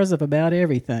up jars of about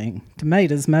everything,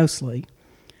 tomatoes mostly."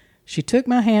 She took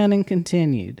my hand and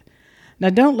continued, "Now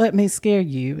don't let me scare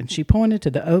you," and she pointed to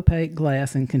the opaque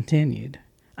glass and continued,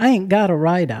 "I ain't got a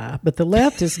right eye, but the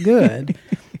left is good.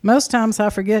 Most times I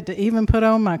forget to even put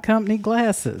on my company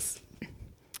glasses."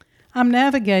 I'm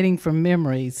navigating from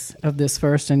memories of this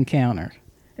first encounter.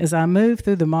 As I move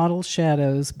through the mottled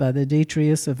shadows by the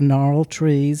detritus of gnarled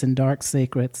trees and dark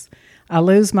secrets, I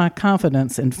lose my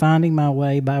confidence in finding my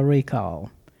way by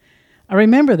recall. I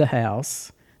remember the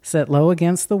house, set low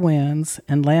against the winds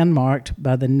and landmarked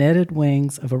by the netted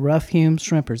wings of a rough-hewn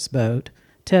shrimper's boat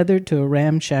tethered to a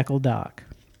ramshackle dock.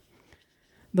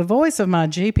 The voice of my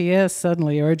GPS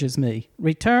suddenly urges me,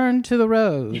 "Return to the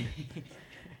road."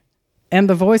 And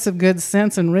the voice of good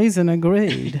sense and reason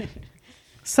agreed.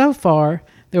 So far,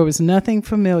 there was nothing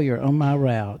familiar on my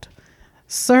route.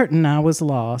 Certain I was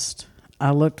lost,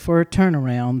 I looked for a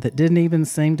turnaround that didn't even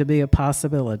seem to be a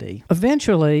possibility.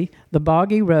 Eventually, the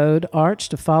boggy road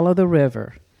arched to follow the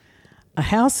river. A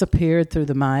house appeared through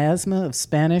the miasma of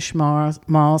Spanish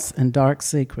moss and dark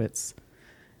secrets.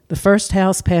 The first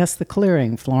house past the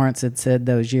clearing, Florence had said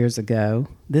those years ago.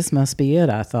 This must be it,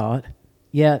 I thought.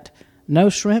 Yet, no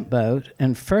shrimp boat,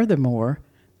 and furthermore,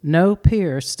 no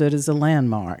pier stood as a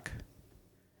landmark.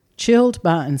 Chilled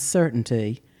by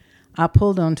uncertainty, I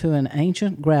pulled onto an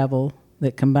ancient gravel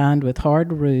that combined with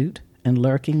hard root and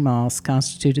lurking moss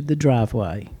constituted the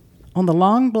driveway. On the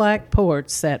long black porch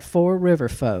sat 4 river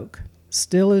folk,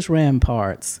 still as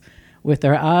ramparts, with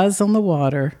their eyes on the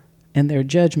water and their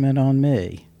judgment on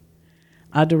me.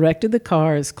 I directed the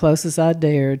car as close as I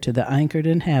dared to the anchored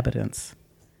inhabitants.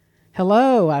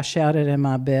 "Hello," I shouted in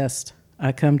my best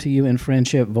 "I come to you in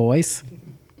friendship" voice.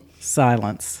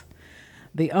 Silence.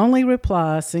 The only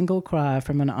reply a single cry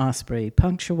from an osprey,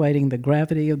 punctuating the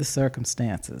gravity of the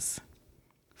circumstances.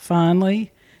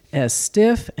 Finally, as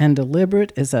stiff and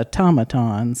deliberate as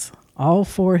automatons, all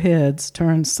 4 heads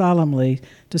turned solemnly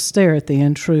to stare at the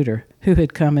intruder, who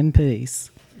had come in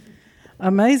peace.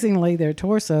 Amazingly, their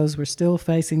torsos were still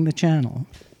facing the channel.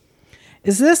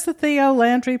 "Is this the Theo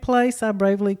Landry place?" I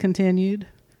bravely continued.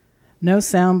 No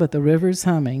sound but the river's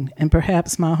humming, and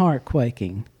perhaps my heart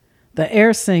quaking. The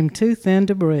air seemed too thin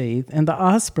to breathe, and the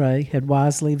osprey had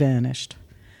wisely vanished.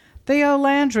 "Theo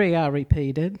Landry," I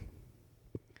repeated.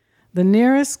 The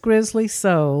nearest grisly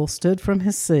soul stood from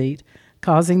his seat,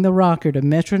 causing the rocker to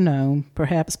metronome,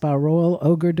 perhaps by royal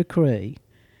ogre decree.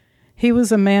 He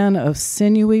was a man of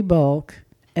sinewy bulk,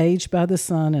 aged by the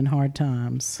sun and hard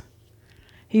times.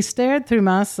 He stared through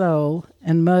my soul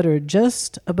and muttered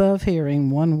just above hearing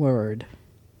one word,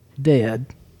 "Dead."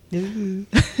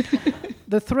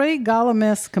 The 3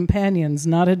 Gollum-esque companions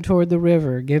nodded toward the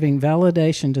river, giving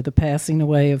validation to the passing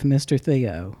away of Mr.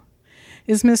 Theo.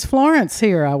 "Is Miss Florence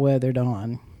here?" I weathered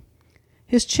on.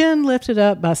 His chin lifted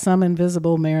up by some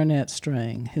invisible marionette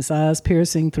string, his eyes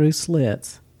piercing through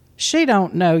slits. "She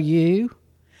don't know you."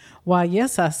 "Why,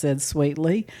 yes," I said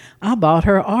sweetly. "I bought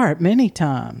her art many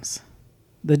times."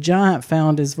 The giant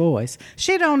found his voice.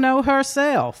 "She don't know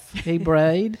herself," he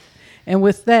brayed. And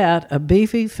with that, a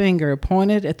beefy finger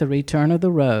pointed at the return of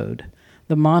the road.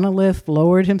 The monolith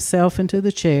lowered himself into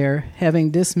the chair, having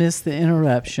dismissed the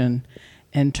interruption,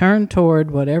 and turned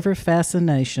toward whatever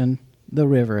fascination the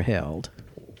river held.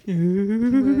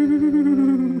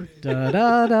 Da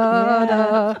da da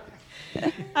da.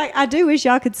 I do wish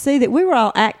y'all could see that we were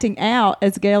all acting out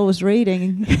as Gail was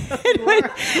reading.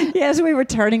 Yes, we were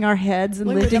turning our heads and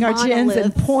lifting our chins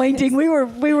and pointing. We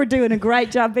were doing a great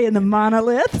job being the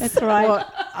monoliths. That's right. Well,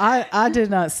 I did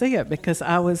not see it because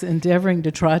I was endeavoring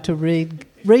to try to read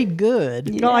read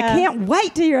good. Well, I can't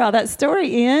wait to hear how that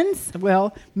story ends.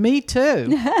 Well, me too.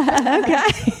 Okay.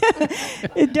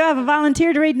 Do I have a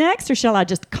volunteer to read next, or shall I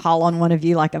just call on one of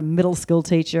you like a middle school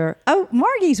teacher? Oh,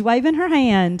 Margie's waving her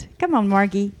hand. Come on,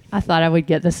 Margie. I thought I would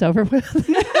get this over with.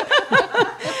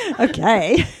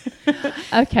 Okay.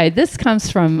 Okay, this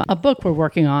comes from a book we're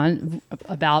working on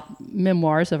about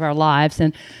memoirs of our lives,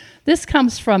 and this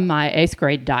comes from my 8th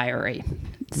grade diary.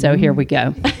 So here we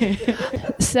go.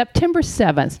 September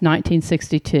 7th,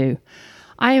 1962.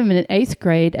 I am in 8th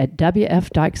grade at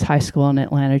W.F. Dykes High School in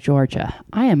Atlanta, Georgia.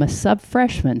 I am a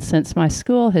sub-freshman since my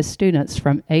school has students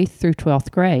from 8th through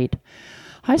 12th grade.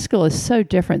 High school is so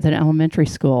different than elementary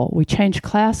school. We change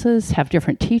classes, have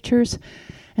different teachers,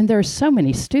 and there are so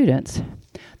many students.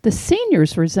 The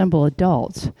seniors resemble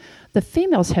adults. The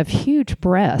females have huge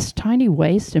breasts, tiny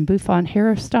waists, and bouffant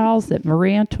hairstyles that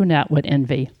Marie Antoinette would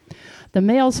envy. The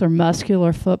males are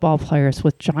muscular football players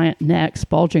with giant necks,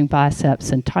 bulging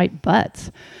biceps, and tight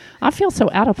butts. I feel so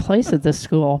out of place at this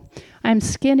school. I am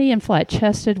skinny and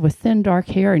flat-chested with thin dark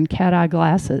hair and cat-eye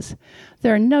glasses.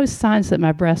 There are no signs that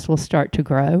my breasts will start to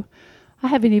grow. I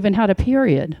haven't even had a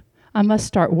period. I must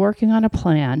start working on a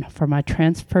plan for my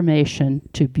transformation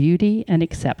to beauty and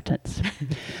acceptance.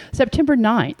 September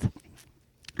 9th.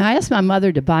 I asked my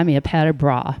mother to buy me a padded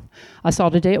bra. I saw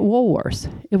it today at Woolworths.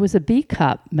 It was a B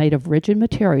cup made of rigid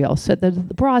material so that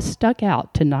the bra stuck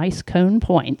out to nice cone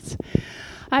points.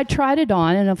 I tried it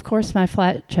on, and of course my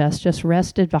flat chest just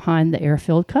rested behind the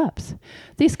air-filled cups.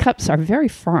 These cups are very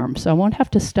firm, so I won't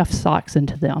have to stuff socks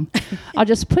into them. I'll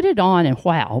just put it on and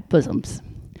wow, bosoms.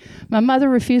 My mother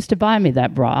refused to buy me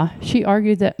that bra. She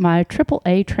argued that my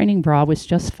AAA training bra was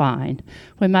just fine.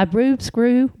 When my boobs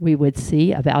grew, we would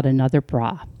see about another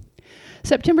bra.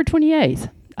 September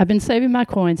 28th. I've been saving my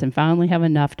coins and finally have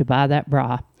enough to buy that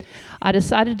bra. I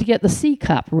decided to get the C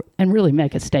cup and really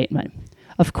make a statement.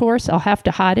 Of course, I'll have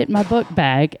to hide it in my book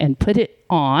bag and put it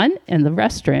on in the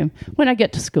restroom when I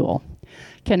get to school.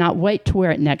 Cannot wait to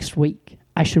wear it next week.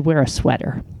 I should wear a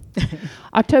sweater.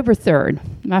 October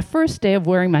 3rd, my first day of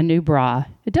wearing my new bra.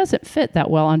 It doesn't fit that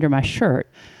well under my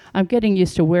shirt. I'm getting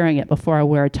used to wearing it before I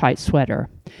wear a tight sweater.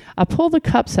 I pull the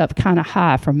cups up kind of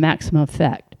high for maximum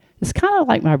effect. It's kind of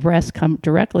like my breasts come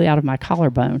directly out of my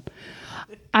collarbone.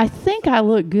 I think I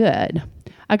look good.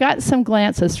 I got some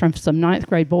glances from some 9th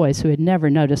grade boys who had never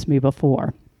noticed me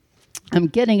before. I'm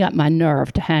getting up my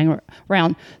nerve to hang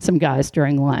around some guys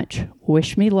during lunch.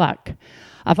 Wish me luck.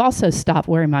 I've also stopped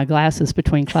wearing my glasses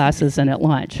between classes and at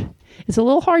lunch. It's a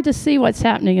little hard to see what's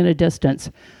happening in a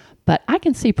distance, but I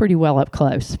can see pretty well up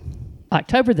close.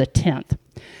 October the 10th.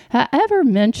 Have I ever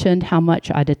mentioned how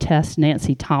much I detest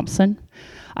Nancy Thompson?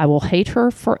 I will hate her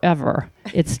forever.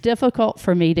 It's difficult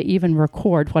for me to even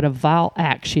record what a vile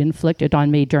act she inflicted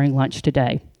on me during lunch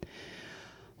today.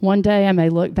 One day I may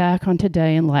look back on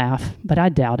today and laugh, but I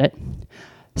doubt it.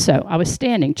 So I was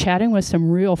standing, chatting with some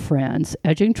real friends,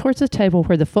 edging towards the table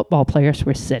where the football players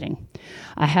were sitting.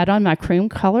 I had on my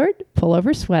cream-colored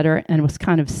pullover sweater and was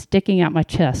kind of sticking out my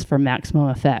chest for maximum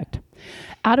effect.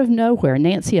 Out of nowhere,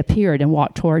 Nancy appeared and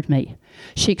walked toward me.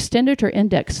 She extended her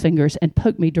index fingers and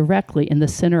poked me directly in the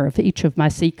center of each of my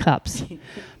C cups.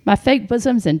 My fake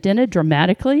bosoms indented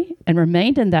dramatically and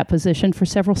remained in that position for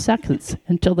several seconds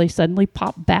until they suddenly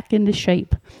popped back into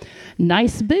shape.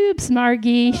 Nice boobs,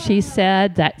 Margie, she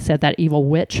said that evil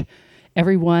witch.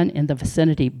 Everyone in the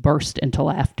vicinity burst into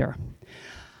laughter.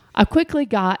 I quickly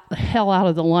got the hell out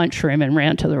of the lunchroom and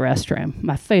ran to the restroom.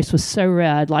 My face was so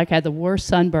red, like I had the worst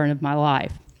sunburn of my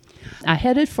life. I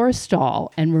headed for a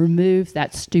stall and removed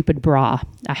that stupid bra.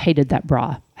 I hated that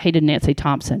bra. I hated Nancy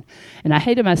Thompson. And I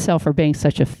hated myself for being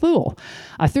such a fool.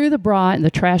 I threw the bra in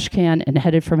the trash can and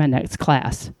headed for my next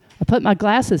class. I put my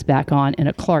glasses back on in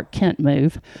a Clark Kent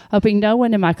move, hoping no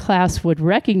one in my class would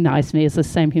recognize me as the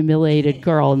same humiliated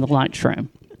girl in the lunchroom.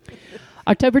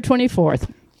 October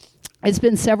 24th. It's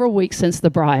been several weeks since the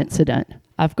bra incident.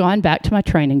 I've gone back to my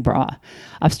training bra.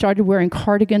 I've started wearing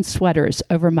cardigan sweaters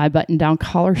over my button-down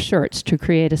collar shirts to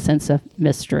create a sense of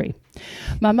mystery.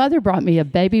 My mother brought me a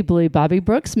baby blue Bobby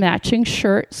Brooks matching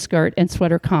shirt, skirt, and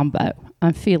sweater combo.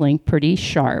 I'm feeling pretty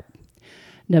sharp.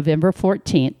 November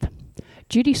 14th.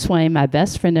 Judy Swain, my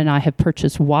best friend, and I have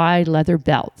purchased wide leather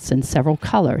belts in several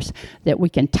colors that we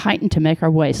can tighten to make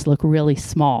our waist look really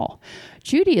small.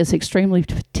 Judy is extremely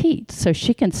petite, so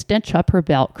she can cinch up her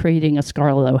belt, creating a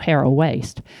Scarlett O'Hara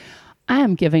waist. I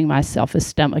am giving myself a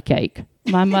stomach ache.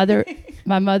 My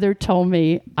mother told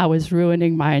me I was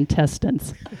ruining my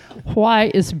intestines. Why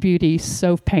is beauty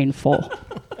so painful?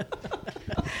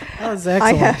 That was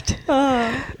I excellent.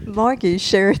 have to. Margie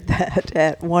shared that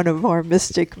at one of our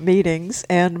mystic meetings,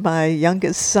 and my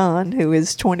youngest son, who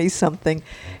is 20-something,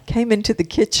 came into the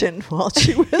kitchen while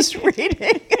she was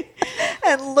reading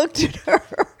and looked at her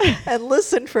and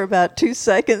listened for about 2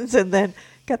 seconds and then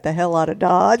got the hell out of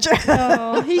Dodge.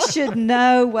 Oh, he should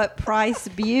know what price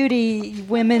beauty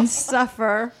women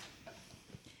suffer.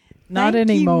 Not Thank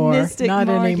you, anymore. Mystic Not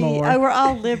Margie. anymore. Oh, we're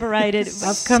all liberated.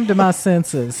 I've come to my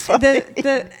senses.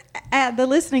 The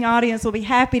listening audience will be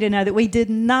happy to know that we did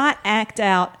not act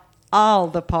out all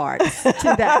the parts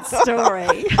to that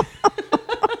story.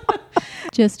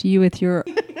 Just you with your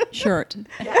shirt. Is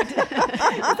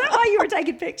that why you were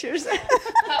taking pictures?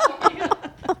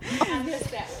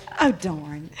 Oh,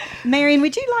 darn. Marion,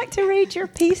 would you like to read your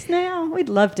piece now? We'd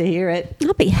love to hear it.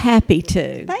 I'll be happy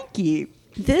to. Thank you.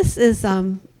 This is,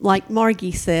 like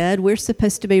Margie said, we're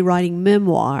supposed to be writing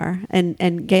memoir,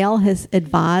 and Gail has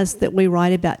advised that we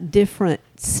write about different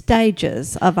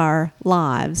stages of our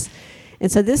lives. And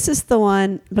so this is the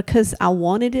one, because I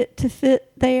wanted it to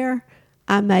fit there,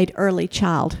 I made early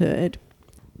childhood.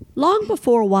 Long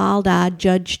before wild-eyed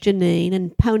Judge Janine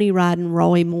and pony-riding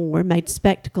Roy Moore made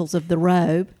spectacles of the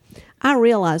robe, I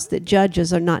realized that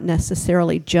judges are not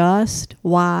necessarily just,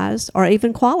 wise, or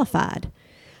even qualified.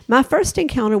 My first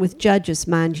encounter with judges,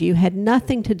 mind you, had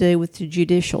nothing to do with the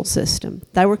judicial system.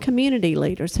 They were community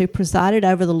leaders who presided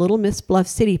over the Little Miss Bluff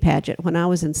City pageant when I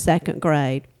was in 2nd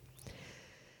grade.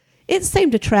 It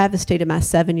seemed a travesty to my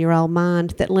 7-year-old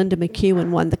mind that Linda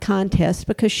McEwen won the contest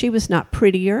because she was not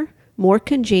prettier, more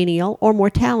congenial, or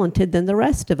more talented than the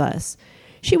rest of us.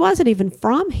 She wasn't even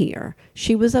from here.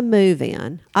 She was a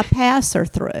move-in, a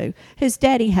passer-through, whose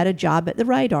daddy had a job at the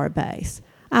radar base.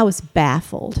 I was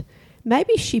baffled.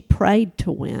 Maybe she prayed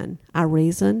to win, I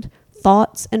reasoned,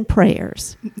 thoughts and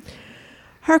prayers.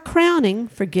 Her crowning,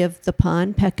 forgive the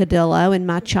pun, peccadillo in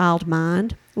my child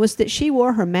mind, was that she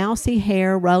wore her mousy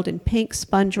hair rolled in pink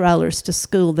sponge rollers to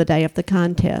school the day of the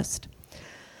contest.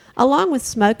 Along with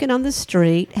smoking on the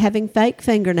street, having fake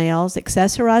fingernails,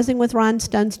 accessorizing with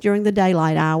rhinestones during the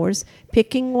daylight hours,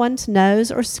 picking one's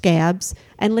nose or scabs,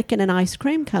 and licking an ice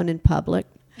cream cone in public,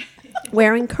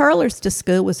 wearing curlers to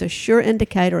school was a sure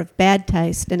indicator of bad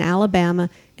taste in Alabama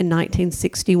in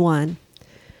 1961.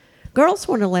 Girls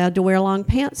weren't allowed to wear long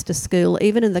pants to school,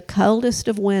 even in the coldest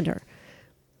of winter.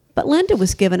 But Linda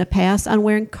was given a pass on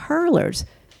wearing curlers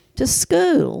to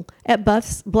school at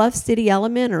Bluff City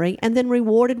Elementary and then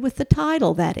rewarded with the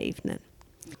title that evening.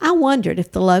 I wondered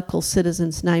if the local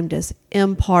citizens named as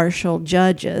impartial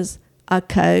judges, a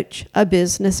coach, a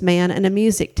businessman, and a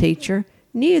music teacher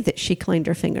knew that she cleaned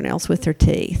her fingernails with her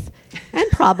teeth, and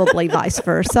probably vice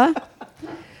versa.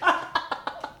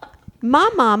 My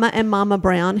mama and Mama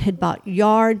Brown had bought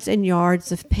yards and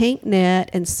yards of pink net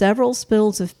and several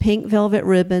spools of pink velvet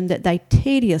ribbon that they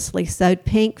tediously sewed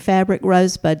pink fabric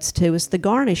rosebuds to as the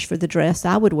garnish for the dress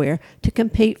I would wear to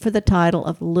compete for the title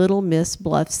of Little Miss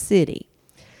Bluff City.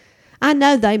 I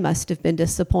know they must have been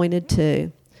disappointed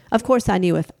too. Of course, I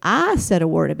knew if I said a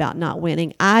word about not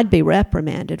winning, I'd be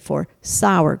reprimanded for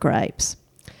sour grapes.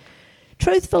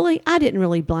 Truthfully, I didn't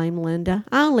really blame Linda.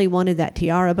 I only wanted that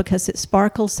tiara because it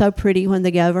sparkled so pretty when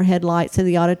the overhead lights in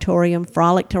the auditorium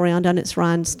frolicked around on its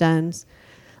rhinestones.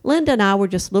 Linda and I were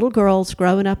just little girls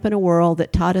growing up in a world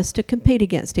that taught us to compete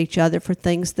against each other for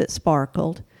things that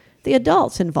sparkled. The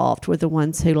adults involved were the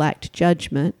ones who lacked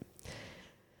judgment.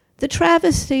 The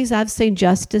travesties I've seen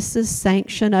justices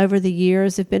sanction over the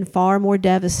years have been far more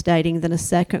devastating than a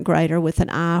 2nd grader with an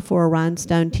eye for a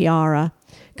rhinestone tiara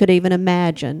could even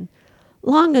imagine.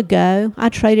 Long ago, I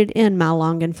traded in my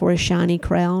longing for a shiny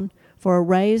crown for a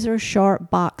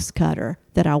razor-sharp box cutter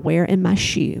that I wear in my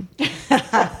shoe.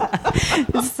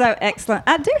 So excellent.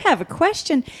 I do have a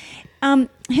question. Have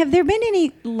there been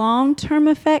any long-term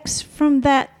effects from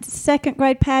that 2nd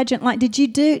grade pageant? Like, did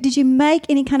you make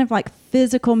any kind of like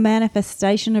physical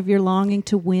manifestation of your longing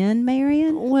to win,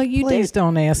 Marion? Well, Please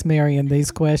don't ask Marion these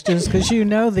questions because you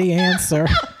know the answer.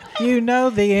 You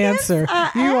know the answer.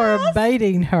 You are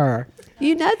baiting her.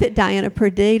 You know that Diana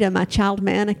Perdita, my child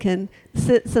mannequin,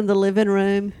 sits in the living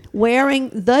room wearing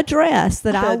the dress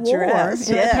that I wore in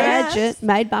the pageant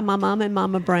made by my mama and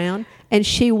Mama Brown, and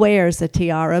she wears a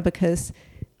tiara because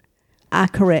I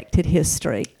corrected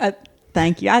history.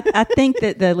 Thank you. I think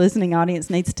that the listening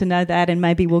audience needs to know that, and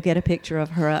maybe we'll get a picture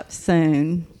of her up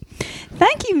soon.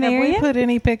 Thank you, Marion. Have we put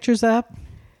any pictures up?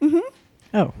 Mm-hmm.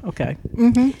 Oh, okay.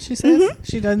 Mm-hmm. She says. Mm-hmm.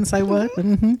 She doesn't say what.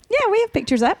 Mm-hmm. Yeah, we have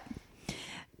pictures up.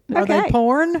 Are they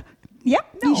porn?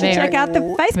 Yep. You should check out the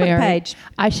Facebook page.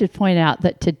 I should point out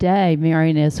that today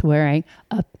Marion is wearing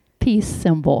a peace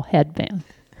symbol headband.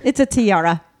 It's a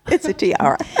tiara. It's a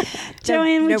tiara.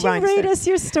 Joanne, would you read rhinestones. us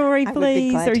your story, I would be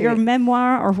please, glad or to. your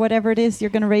memoir, or whatever it is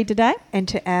you're going to read today? And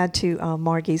to add to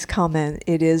Margie's comment,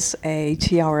 it is a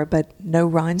tiara, but no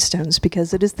rhinestones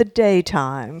because it is the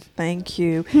daytime. Thank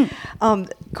you.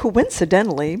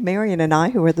 Coincidentally, Marion and I,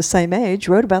 who are the same age,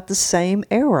 wrote about the same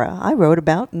era. I wrote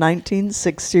about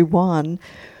 1961.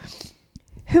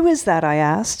 Who is that? I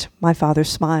asked. My father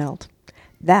smiled.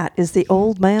 That is the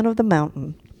old man of the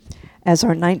mountain. As our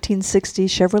 1960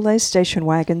 Chevrolet station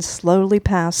wagon slowly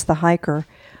passed the hiker,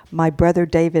 my brother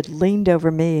David leaned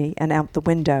over me and out the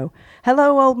window.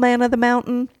 "Hello, old man of the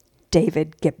mountain."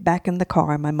 "David, get back in the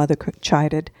car," my mother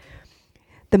chided.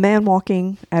 The man,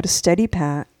 walking at a steady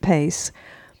pace,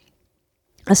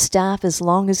 a staff as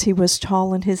long as he was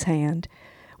tall in his hand,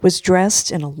 was dressed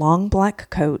in a long black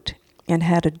coat and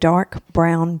had a dark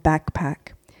brown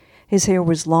backpack. His hair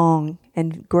was long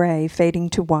and gray, fading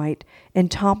to white, and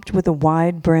topped with a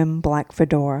wide-brim black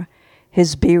fedora.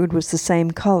 His beard was the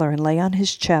same color and lay on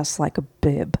his chest like a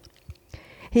bib.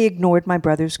 He ignored my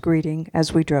brother's greeting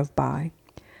as we drove by.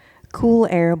 Cool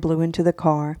air blew into the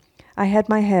car. I had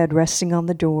my head resting on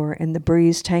the door, and the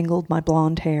breeze tangled my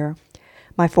blonde hair.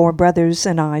 My 4 brothers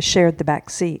and I shared the back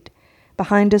seat.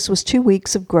 Behind us was 2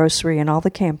 weeks of grocery and all the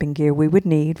camping gear we would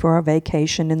need for our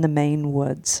vacation in the Maine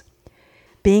woods.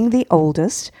 Being the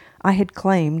oldest, I had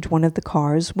claimed one of the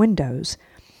car's windows.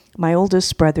 My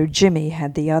oldest brother, Jimmy,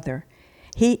 had the other.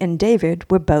 He and David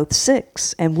were both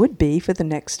 6 and would be for the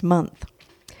next month.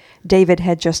 David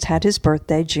had just had his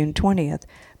birthday June 20th,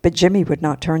 but Jimmy would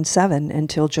not turn 7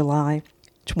 until July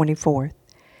 24th.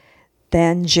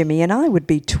 Then Jimmy and I would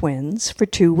be twins for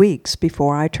 2 weeks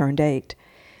before I turned 8.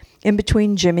 In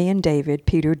between Jimmy and David,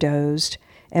 Peter dozed,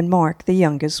 and Mark, the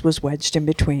youngest, was wedged in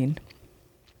between.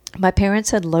 My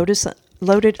parents had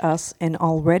loaded us in an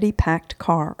already packed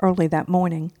car early that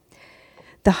morning.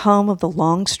 The hum of the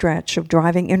long stretch of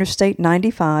driving Interstate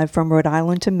 95 from Rhode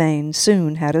Island to Maine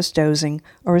soon had us dozing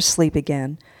or asleep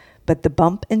again, but the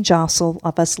bump and jostle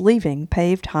of us leaving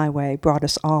paved highway brought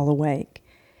us all awake.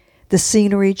 The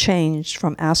scenery changed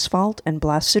from asphalt and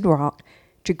blasted rock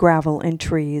to gravel and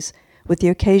trees, with the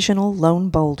occasional lone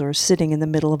boulder sitting in the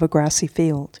middle of a grassy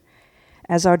field.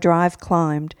 As our drive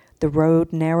climbed, the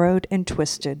road narrowed and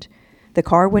twisted. The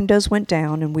car windows went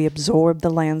down, and we absorbed the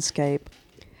landscape.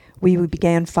 We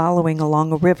began following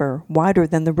along a river wider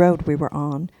than the road we were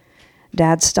on.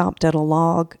 Dad stopped at a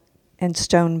log and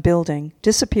stone building,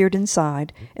 disappeared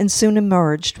inside, and soon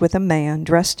emerged with a man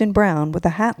dressed in brown with a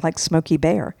hat like Smokey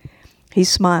Bear. He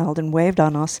smiled and waved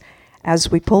on us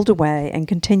as we pulled away and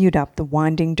continued up the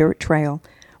winding dirt trail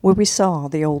where we saw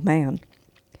the old man.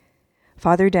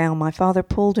 Farther down, my father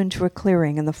pulled into a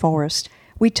clearing in the forest.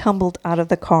 We tumbled out of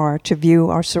the car to view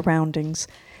our surroundings.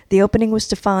 The opening was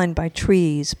defined by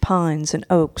trees, pines, and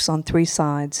oaks on 3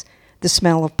 sides. The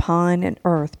smell of pine and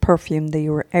earth perfumed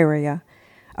the area.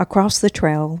 Across the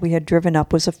trail we had driven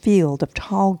up was a field of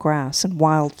tall grass and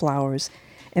wildflowers,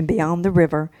 and beyond the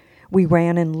river we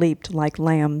ran and leaped like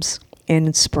lambs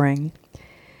in spring.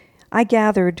 I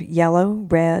gathered yellow,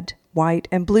 red, white,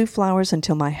 and blue flowers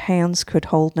until my hands could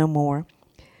hold no more.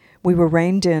 We were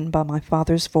reined in by my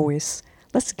father's voice.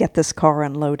 "Let's get this car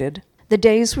unloaded." The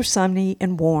days were sunny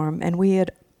and warm, and we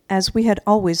had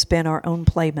always been our own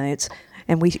playmates,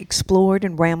 and we explored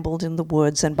and rambled in the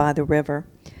woods and by the river.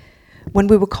 When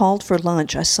we were called for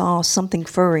lunch, I saw something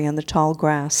furry in the tall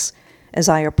grass. As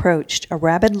I approached, a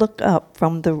rabbit looked up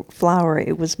from the flower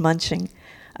it was munching.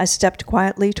 I stepped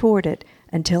quietly toward it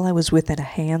until I was within a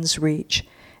hand's reach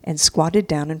and squatted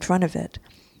down in front of it.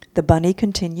 The bunny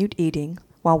continued eating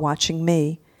while watching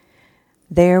me.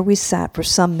 There we sat for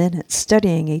some minutes,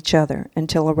 studying each other,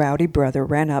 until a rowdy brother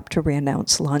ran up to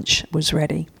re-announce lunch was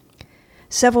ready.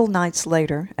 Several nights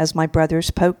later, as my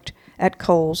brothers poked at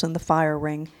coals in the fire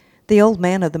ring, the old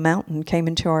man of the mountain came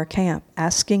into our camp,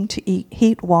 asking to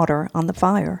heat water on the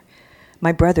fire.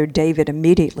 My brother David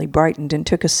immediately brightened and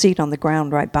took a seat on the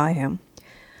ground right by him.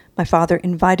 My father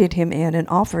invited him in and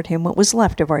offered him what was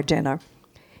left of our dinner.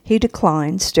 He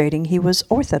declined, stating he was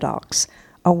Orthodox,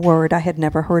 a word I had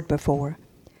never heard before.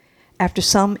 After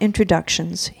some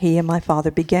introductions, he and my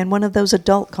father began one of those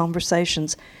adult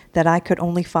conversations that I could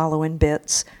only follow in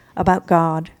bits, about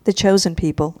God, the chosen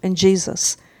people, and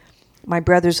Jesus. My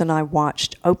brothers and I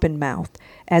watched open-mouthed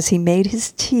as he made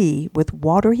his tea with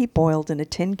water he boiled in a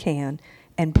tin can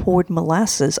and poured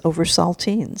molasses over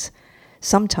saltines.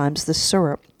 Sometimes the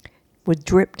syrup would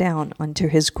drip down onto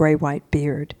his gray-white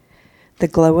beard. The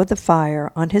glow of the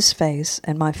fire on his face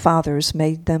and my father's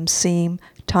made them seem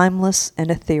timeless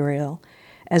and ethereal.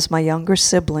 As my younger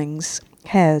siblings'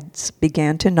 heads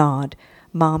began to nod,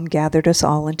 Mom gathered us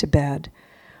all into bed.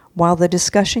 While the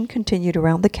discussion continued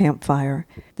around the campfire,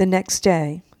 the next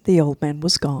day, the old man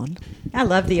was gone. I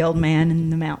love the old man in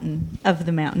the mountain, of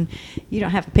the mountain. You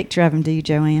don't have a picture of him, do you,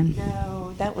 Joanne?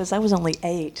 No, I was only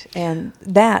 8, and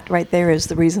that right there is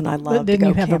the reason I love But to didn't go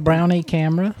you have a camping. Brownie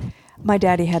camera? My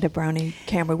daddy had a Brownie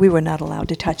camera. We were not allowed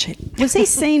to touch it. Was he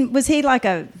seen? Was he like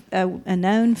a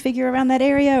known figure around that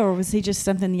area, or was he just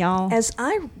something y'all? As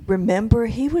I remember,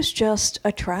 he was just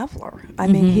a traveler. I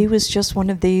mean, he was just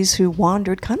one of these who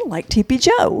wandered, kind of like Teepee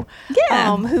Joe,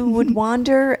 Yeah. who would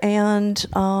wander and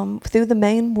through the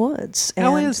Maine woods.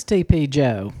 How And- is TP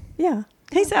Joe? Yeah.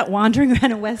 He's out wandering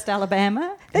around in West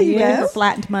Alabama. There you looking go. for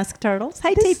flattened musk turtles.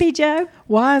 Hey, This- TP Joe.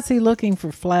 Why is he looking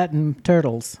for flattened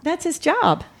turtles? That's his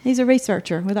job. He's a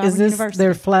researcher with Auburn Is this University.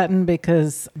 they're flattened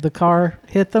because the car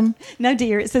hit them? No,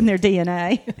 dear, it's in their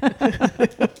DNA.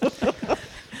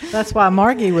 That's why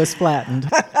Margie was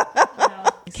flattened.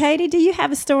 Katie, do you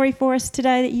have a story for us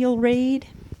today that you'll read?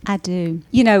 I do.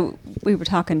 You know, we were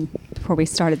talking before we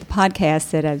started the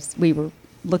podcast that as we were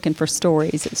looking for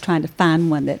stories, it was trying to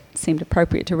find one that seemed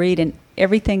appropriate to read, and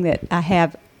everything that I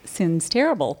have seems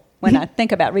terrible when I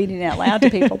think about reading it out loud to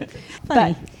people.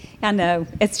 Funny. But I know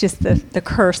it's just the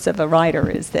curse of a writer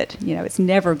is that, you know, it's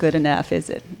never good enough,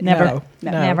 is it? Never.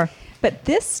 No. Never. But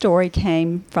this story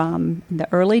came from the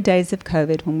early days of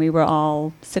COVID when we were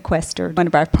all sequestered. One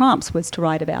of our prompts was to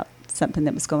write about something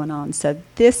that was going on. So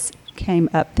this came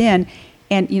up then.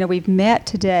 And, you know, we've met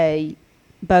today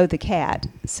Bo the cat.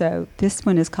 So this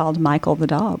one is called Michael the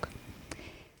dog.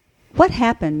 What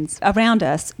happens around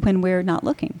us when we're not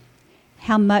looking?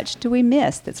 How much do we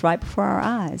miss that's right before our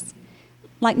eyes?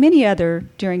 Like many other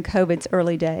during COVID's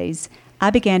early days,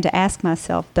 I began to ask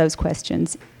myself those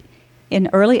questions in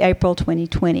early April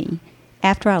 2020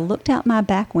 after I looked out my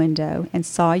back window and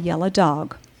saw a yellow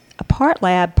dog, a part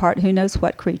lab, part who knows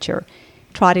what creature,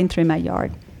 trotting through my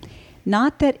yard.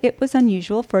 Not that it was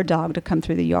unusual for a dog to come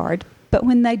through the yard, but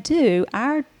when they do,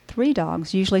 our 3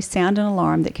 dogs usually sound an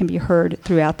alarm that can be heard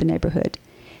throughout the neighborhood.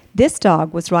 This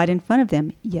dog was right in front of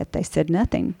them, yet they said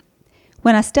nothing.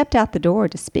 When I stepped out the door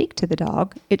to speak to the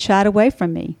dog, it shied away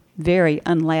from me, very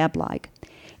unlab-like,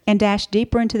 and dashed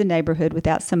deeper into the neighborhood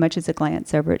without so much as a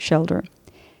glance over its shoulder.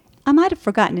 I might have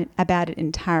forgotten about it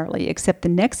entirely, except the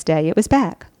next day it was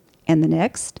back, and the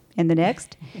next, and the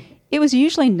next. It was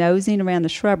usually nosing around the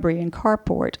shrubbery and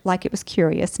carport like it was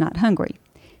curious, not hungry.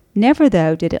 Never,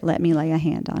 though, did it let me lay a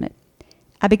hand on it.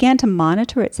 I began to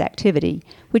monitor its activity,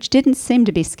 which didn't seem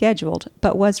to be scheduled,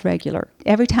 but was regular.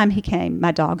 Every time he came,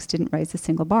 my dogs didn't raise a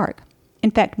single bark.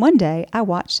 In fact, one day, I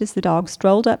watched as the dogs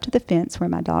strolled up to the fence where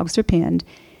my dogs are penned.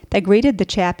 They greeted the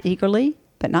chap eagerly,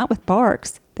 but not with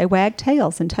barks. They wagged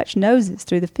tails and touched noses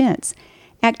through the fence,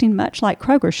 acting much like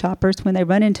Kroger shoppers when they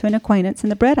run into an acquaintance in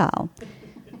the bread aisle.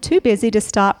 Too busy to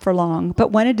stop for long,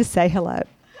 but wanted to say hello.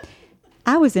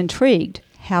 I was intrigued.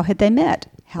 How had they met?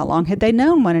 How long had they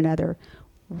known one another?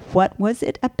 What was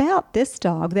it about this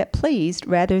dog that pleased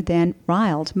rather than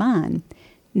riled mine?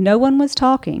 No one was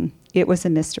talking. It was a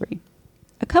mystery.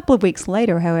 A couple of weeks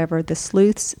later, however, the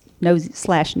sleuths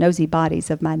nosy bodies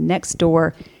of my next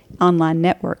door online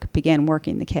network began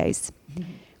working the case.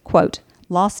 Quote,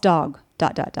 lost dog, ...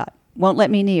 Won't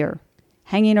let me near.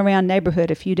 Hanging around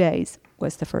neighborhood a few days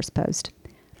was the first post.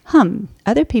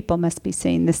 Other people must be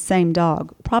seeing this same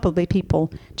dog, probably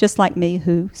people just like me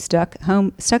who, stuck at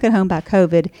home by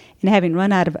COVID and having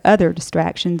run out of other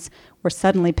distractions, were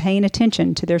suddenly paying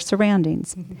attention to their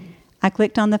surroundings. I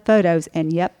clicked on the photos,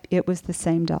 and yep, it was the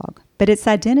same dog. But its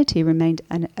identity remained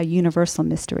a universal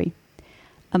mystery.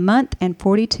 A month and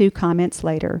 42 comments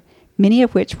later, many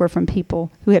of which were from people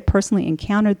who had personally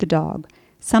encountered the dog,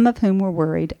 some of whom were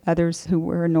worried, others who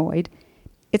were annoyed,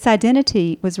 its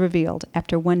identity was revealed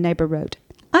after one neighbor wrote,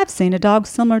 I've seen a dog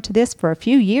similar to this for a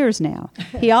few years now.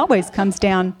 He always comes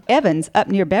down Evans up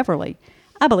near Beverly.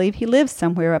 I believe he lives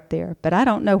somewhere up there, but I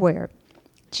don't know where.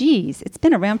 Geez, it's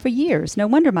been around for years. No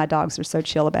wonder my dogs are so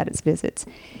chill about its visits.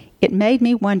 It made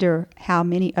me wonder how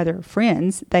many other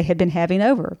friends they had been having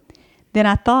over. Then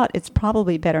I thought it's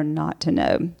probably better not to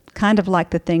know, kind of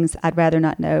like the things I'd rather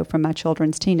not know from my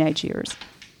children's teenage years.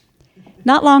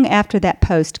 Not long after that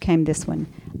post came this one.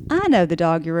 I know the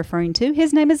dog you're referring to.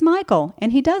 His name is Michael,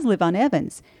 and he does live on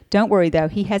Evans. Don't worry, though.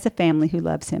 He has a family who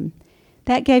loves him.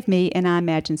 That gave me, and I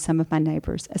imagine some of my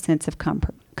neighbors, a sense of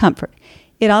comfort.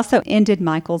 It also ended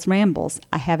Michael's rambles.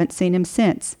 I haven't seen him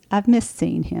since. I've missed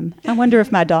seeing him. I wonder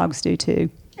if my dogs do,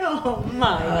 too. Oh,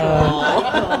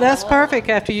 Michael. That's perfect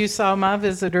after you saw my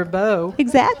visitor, Bo.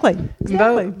 Exactly.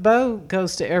 Bo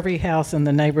goes to every house in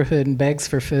the neighborhood and begs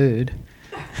for food.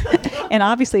 And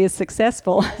obviously is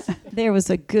successful. There was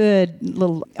a good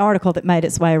little article that made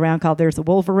its way around called "There's a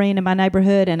Wolverine in My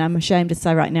Neighborhood," and I'm ashamed to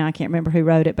say right now I can't remember who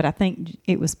wrote it, but I think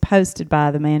it was posted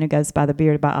by the man who goes by the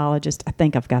bearded biologist. I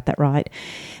think I've got that right.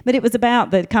 But it was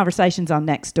about the conversations on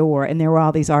Nextdoor, and there were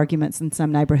all these arguments in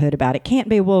some neighborhood about it can't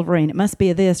be a Wolverine, it must be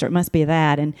a this or it must be a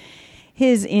that, and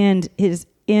his end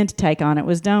take on it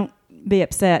was don't be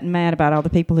upset and mad about all the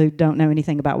people who don't know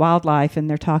anything about wildlife and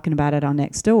they're talking about it on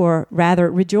Nextdoor. Rather,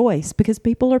 rejoice because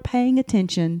people are paying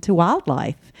attention to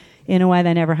wildlife in a way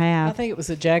they never have. I think it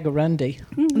was a jaguarundi.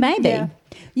 Maybe. Yeah.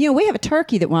 You know, we have a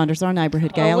turkey that wanders our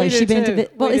neighborhood, Gail. We Has do she been too. to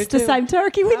Well, We it's do the too. same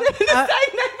turkey. We live in the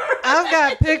same neighborhood. I've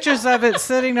got pictures of it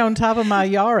sitting on top of my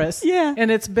Yaris. Yeah. And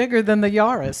it's bigger than the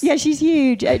Yaris. Yeah, she's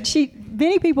huge.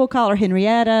 Many people call her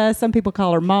Henrietta. Some people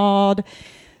call her Maud.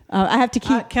 I have to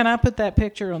keep. Can I put that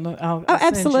picture on the? I'll send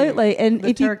absolutely. you And the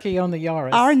if turkey on the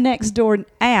Yaris. Our Nextdoor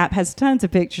app has tons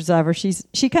of pictures of her.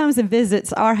 She comes and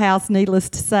visits our house, needless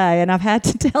to say, and I've had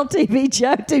to tell TV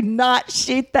Joe to not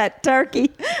shoot that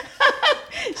turkey.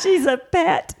 She's a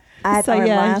pet. At our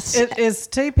last, Is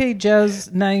TP Joe's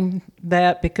name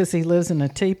that because he lives in a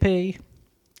teepee?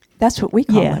 that's what we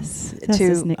call Yes, him that's his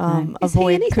to Is nickname. he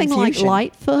avoid anything confusion.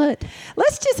 like Lightfoot?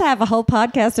 Let's just have a whole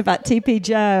podcast about TP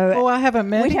Joe. Oh, I haven't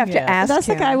met We'd him have yet. to ask That's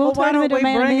him. okay. We'll Well, turn him into a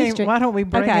man of mystery. why don't we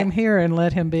bring Okay. him here and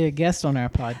let him be a guest on our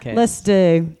podcast? Let's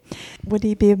do. Would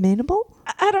he be amenable?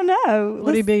 I don't know.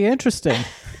 Would he be interesting?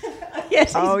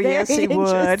 Yes, Oh, he's yes, very he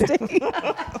would. interesting.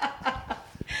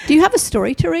 Do you have a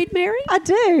story to read, Mary? I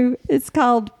do. It's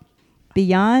called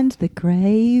Beyond the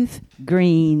Grave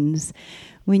Greens.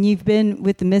 When you've been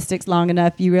with the Mystics long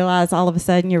enough, you realize all of a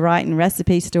sudden you're writing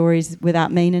recipe stories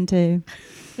without meaning to.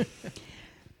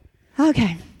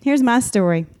 Okay, here's my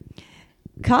story.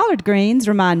 Collard greens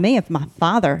remind me of my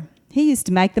father. He used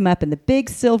to make them up in the big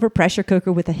silver pressure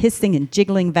cooker with a hissing and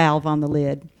jiggling valve on the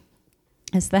lid.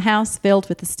 As the house filled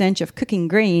with the stench of cooking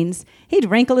greens, he'd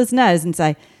wrinkle his nose and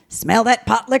say, "Smell that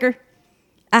pot liquor?"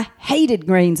 I hated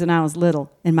greens when I was little,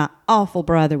 and my awful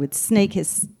brother would sneak his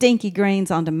stinky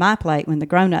greens onto my plate when the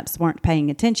grown-ups weren't paying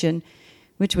attention,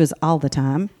 which was all the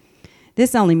time.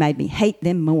 This only made me hate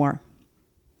them more.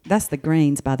 That's the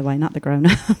greens, by the way, not the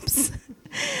grown-ups.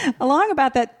 Along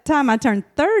about that time I turned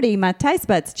 30, my taste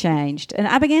buds changed, and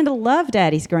I began to love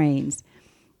Daddy's greens.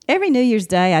 Every New Year's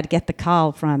Day, I'd get the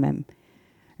call from him.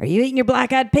 "Are you eating your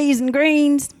black-eyed peas and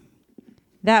greens?"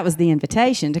 That was the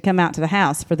invitation to come out to the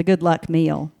house for the good luck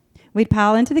meal. We'd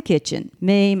pile into the kitchen,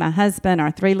 me, my husband,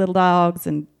 our 3 little dogs,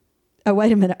 and, oh,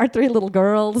 wait a minute, our 3 little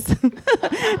girls,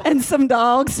 and some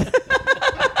dogs.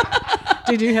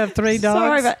 Did you have 3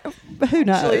 dogs? Sorry, but who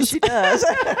knows? Actually, she does.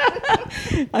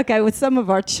 Okay, with some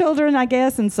of our children, I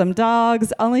guess, and some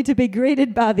dogs, only to be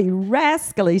greeted by the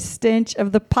rascally stench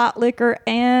of the pot liquor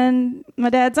and my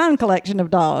dad's own collection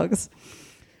of dogs.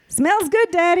 "Smells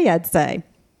good, Daddy," I'd say.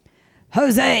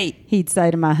 "Jose," he'd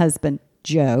say to my husband,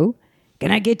 "Joe,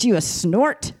 can I get you a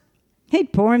snort?"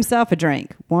 He'd pour himself a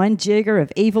drink, 1 jigger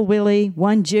of Evil Willie,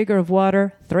 1 jigger of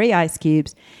water, 3 ice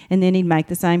cubes, and then he'd make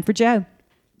the same for Joe.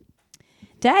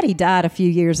 Daddy died a few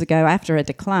years ago after a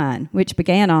decline, which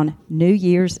began on New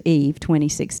Year's Eve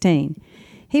 2016.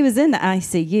 He was in the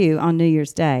ICU on New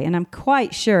Year's Day, and I'm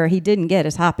quite sure he didn't get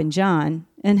his Hoppin' John,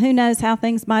 and who knows how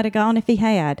things might have gone if he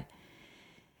had.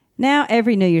 Now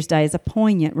every New Year's Day is a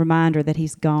poignant reminder that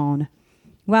he's gone.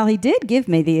 While he did give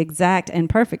me the exact and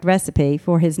perfect recipe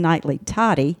for his nightly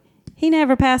toddy, he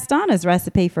never passed on his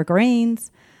recipe for greens.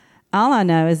 All I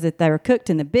know is that they were cooked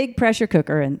in the big pressure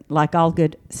cooker and, like all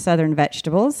good Southern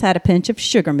vegetables, had a pinch of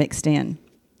sugar mixed in.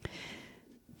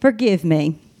 Forgive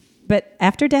me, but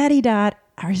after Daddy died,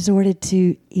 I resorted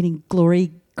to eating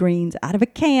glory greens out of a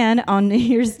can on New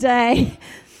Year's Day.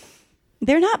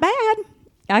 They're not bad.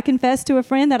 I confessed to a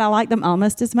friend that I like them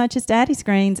almost as much as Daddy's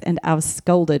greens, and I was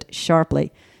scolded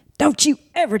sharply. "Don't you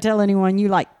ever tell anyone you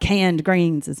like canned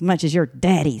greens as much as your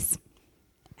daddy's."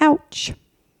 Ouch.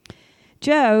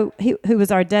 Joe, who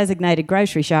was our designated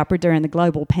grocery shopper during the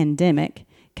global pandemic,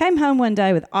 came home one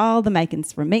day with all the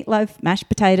makings for meatloaf, mashed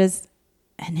potatoes,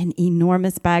 and an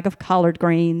enormous bag of collard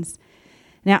greens.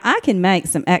 Now, I can make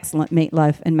some excellent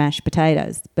meatloaf and mashed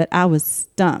potatoes, but I was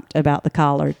stumped about the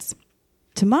collards.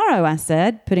 "Tomorrow," I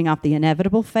said, putting off the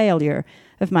inevitable failure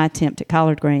of my attempt at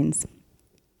collard greens.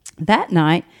 That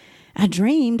night, I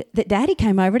dreamed that Daddy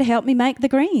came over to help me make the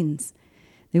greens.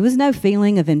 There was no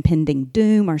feeling of impending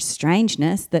doom or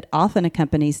strangeness that often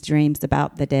accompanies dreams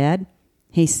about the dead.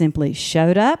 He simply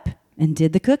showed up and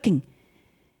did the cooking.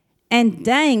 And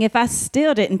dang, if I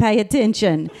still didn't pay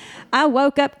attention. I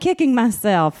woke up kicking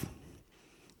myself.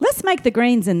 "Let's make the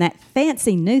greens in that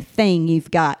fancy new thing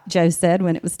you've got," Joe said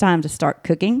when it was time to start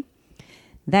cooking.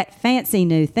 That fancy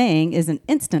new thing is an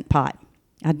Instant Pot.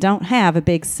 I don't have a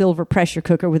big silver pressure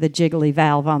cooker with a jiggly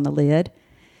valve on the lid.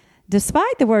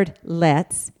 Despite the word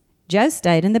let's, Joe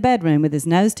stayed in the bedroom with his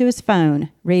nose to his phone,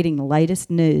 reading the latest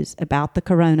news about the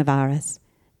coronavirus.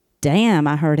 Damn,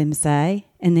 I heard him say,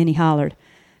 and then he hollered,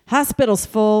 hospital's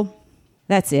full.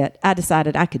 That's it. I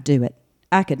decided I could do it.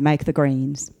 I could make the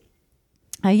greens.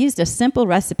 I used a simple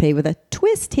recipe with a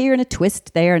twist here and a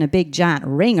twist there and a big giant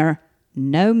ringer.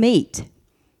 No meat.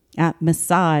 I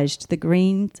massaged the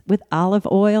greens with olive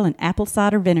oil and apple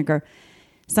cider vinegar,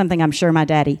 something I'm sure my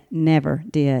daddy never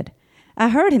did. I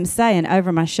heard him saying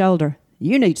over my shoulder,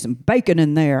 you need some bacon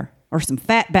in there, or some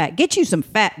fat back. Get you some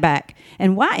fat back.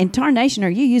 And why in tarnation are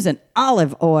you using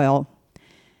olive oil?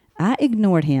 I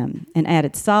ignored him and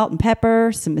added salt and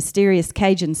pepper, some mysterious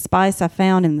Cajun spice I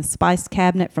found in the spice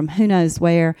cabinet from who knows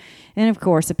where, and of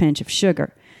course a pinch of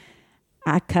sugar.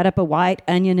 I cut up a white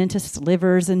onion into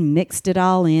slivers and mixed it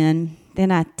all in.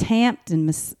 Then I tamped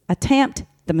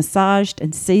the massaged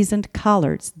and seasoned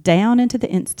collards down into the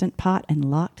Instant Pot and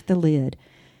locked the lid.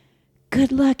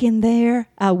 Good luck in there,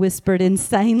 I whispered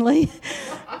insanely,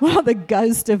 while the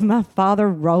ghost of my father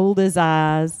rolled his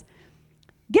eyes.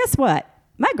 Guess what?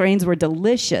 My greens were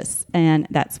delicious, and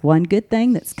that's one good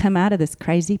thing that's come out of this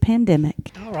crazy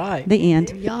pandemic. All right. The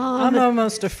end. I'm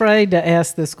almost afraid to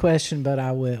ask this question, but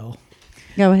I will.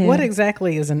 Go ahead. What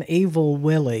exactly is an evil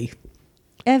Willie?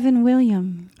 Evan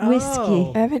William, whiskey.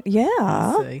 Oh. Evan, yeah.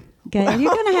 I see. Okay,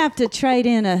 you're going to have to trade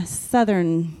in a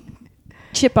Southern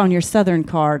chip on your Southern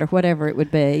card or whatever it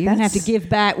would be. You're going to have to give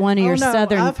back one of your no,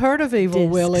 Southern I've heard of evil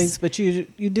discs. Willies, but you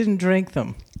didn't drink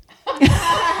them. Marion,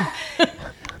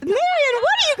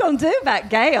 what are you going to do about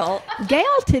Gail?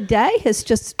 Gail today has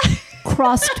just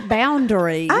crossed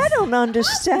boundaries. I don't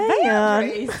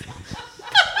understand.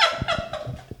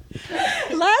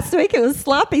 Last week it was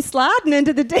sloppy sliding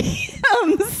into the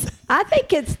DMs. I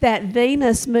think it's that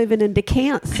Venus moving into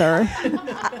Cancer.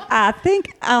 I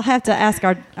think I'll have to ask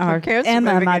our Cancer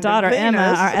Emma, moving my into daughter Emma,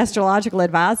 Venus. our astrological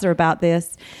advisor, about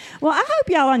this. Well, I hope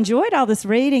y'all enjoyed all this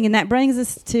reading, and that brings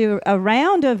us to a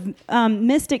round of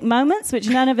mystic moments, which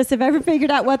none of us have ever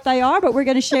figured out what they are, but we're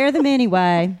going to share them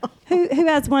anyway. Who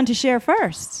has one to share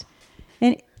first?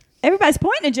 And everybody's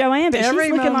pointing at Joanne, but Every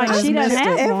she's looking moment like is she doesn't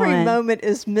have Every one. moment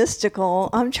is mystical.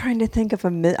 I'm trying to think of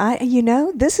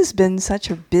this has been such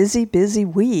a busy, busy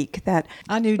week that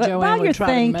I knew But while Joanne you're would try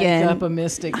to make thinking, up a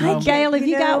mystic Hey, moment. Gail, have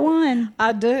you got one?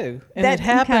 I do. And That- it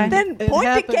happened. Then it point to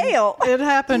happened- Gail. It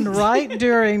happened right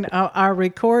during our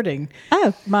recording.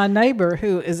 Oh. My neighbor,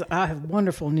 I have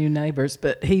wonderful new neighbors,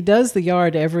 but he does the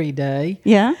yard every day.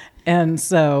 Yeah. And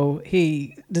so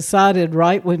he decided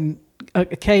right when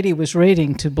Katie was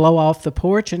reading to blow off the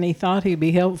porch, and he thought he'd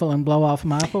be helpful and blow off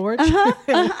my porch. I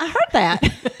heard that.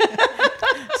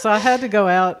 So I had to go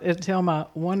out and tell my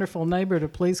wonderful neighbor to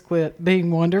please quit being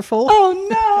wonderful. Oh,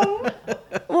 no.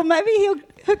 Well, maybe he'll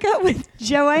hook up with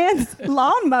Joanne's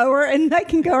lawnmower and they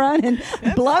can go around and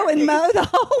blow and mow the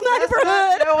whole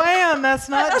neighborhood. Joanne, that's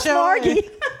not That's Joanne. Margie.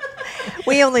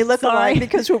 we only look Sorry. alike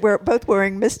because we're both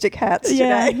wearing mystic hats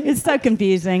Yeah, today. it's so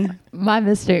confusing. My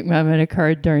mystic moment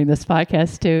occurred during this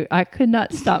podcast too. I could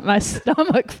not stop my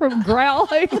stomach from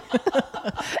growling.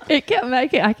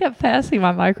 I kept passing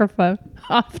my microphone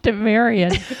off to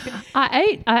Marion.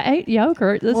 I ate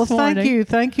yogurt this morning.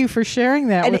 Thank you for sharing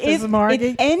that And with us, if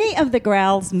Margie. any of the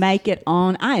growls make it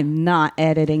on, I am not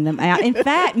editing them out. In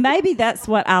fact, maybe that's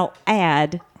what I'll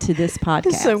add to this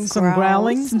podcast. Some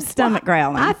growling. Some stomach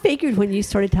growling. I figured when you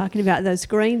started talking about those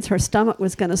greens, her stomach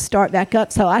was going to start back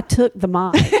up, so I took the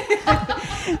mic.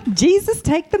 Jesus,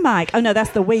 take the mic. Oh, no,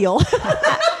 that's the wheel.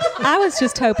 I was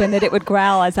just hoping that it would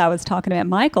growl as I was talking about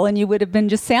Michael, and you would have been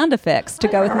just sound effects to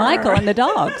go with Michael and the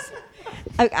dogs.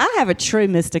 I have a true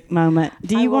mystic moment.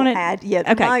 Do you want to add? Yeah.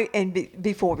 Okay.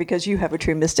 Before, because you have a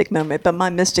true mystic moment, but my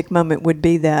mystic moment would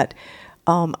be that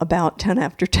about 10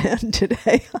 after 10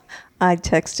 today, I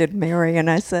texted Mary and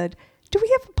I said, "Do we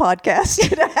have a podcast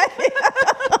today?"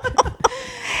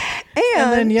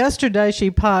 And then yesterday she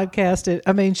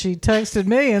texted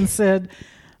me and said,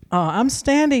 I'm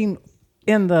standing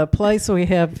in the place we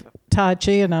have Tai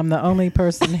Chi and I'm the only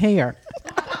person here.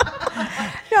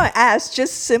 No, I asked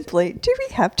just simply, do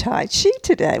we have Tai Chi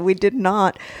today? We did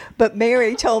not. But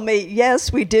Mary told me,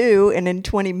 yes, we do, and in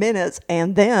 20 minutes.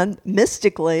 And then,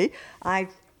 mystically, I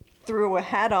threw a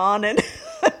hat on and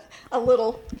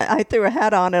I threw a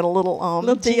hat on and a little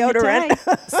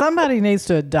deodorant. Somebody needs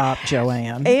to adopt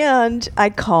Joanne. And I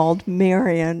called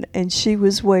Marion, and she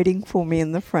was waiting for me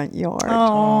in the front yard.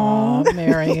 Oh,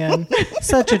 Marion.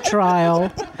 Such a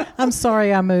trial. I'm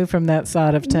sorry I moved from that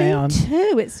side of town. Me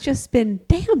too. It's just been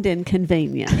damned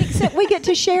inconvenient. Except we get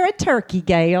to share a turkey,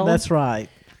 Gail. That's right.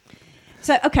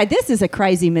 So, okay, this is a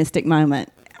crazy mystic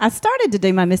moment. I started to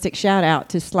do my mystic shout out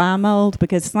to slime mold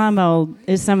because slime mold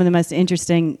is some of the most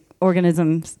interesting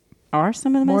organisms. Are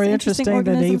some of the More most interesting than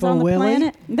organisms Evil on the Willie?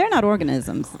 planet? They're not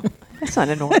organisms. That's not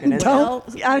an organism.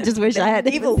 Don't. I just wish I had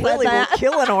Evil even said Willie will that.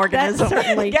 kill an organism.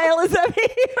 Certainly. Gail is over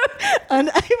here,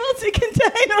 unable to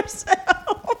contain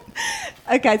herself.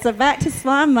 Okay, so back to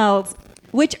slime molds,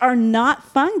 which are not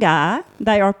fungi.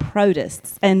 They are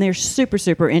protists, and they're super,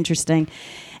 super interesting.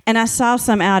 And I saw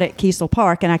some out at Kiesel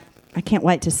Park, and I can't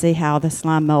wait to see how the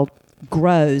slime mold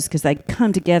grows because they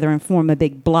come together and form a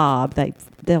big blob.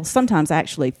 They'll sometimes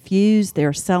actually fuse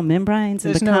their cell membranes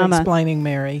and There's no become explaining,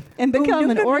 Mary.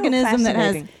 an organism that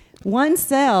has one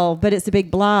cell, but it's a big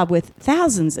blob with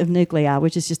thousands of nuclei,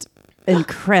 which is just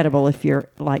incredible if you're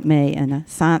like me and a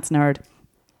science nerd.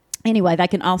 Anyway, they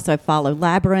can also follow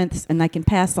labyrinths, and they can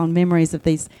pass on memories of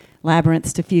these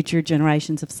labyrinths to future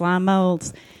generations of slime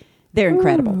molds. They're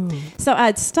incredible. Ooh. So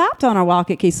I'd stopped on our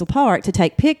walk at Kiesel Park to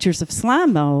take pictures of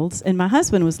slime molds, and my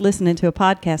husband was listening to a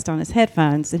podcast on his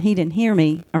headphones, and he didn't hear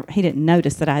me, or he didn't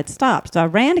notice that I had stopped. So I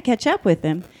ran to catch up with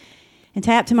him and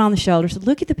tapped him on the shoulder, said,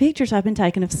 "Look at the pictures I've been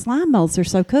taking of slime molds. They're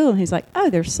so cool." And he's like, "Oh,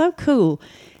 they're so cool."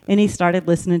 And he started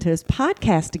listening to his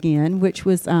podcast again, which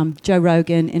was Joe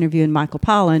Rogan interviewing Michael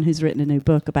Pollan, who's written a new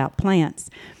book about plants.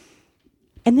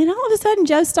 And then all of a sudden,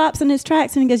 Joe stops in his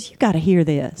tracks and he goes, "You got to hear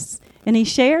this." And he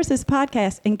shares his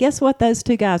podcast, and guess what those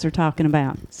two guys are talking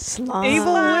about?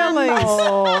 Evil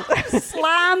Willie.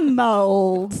 Slime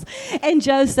molds. And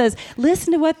Joe says,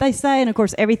 listen to what they say. And, of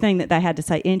course, everything that they had to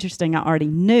say interesting, I already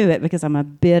knew it because I'm a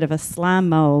bit of a slime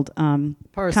mold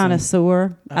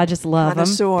connoisseur. I just love them.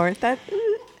 Connoisseur.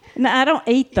 No, I don't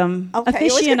eat them. Okay,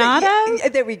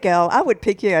 aficionado? There we go. I would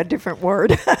pick you a different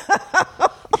word.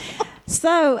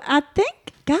 So I think,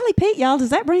 golly Pete, y'all,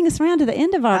 does that bring us around to the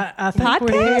end of our I think podcast?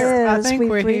 we're here. I think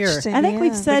we're here. I think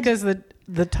we've said... Because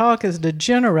the talk is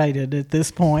degenerated at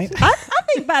this point. I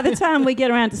think by the time we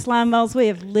get around to slime molds, we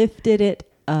have lifted it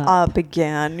up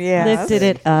again, yes. Lifted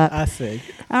it up. I see.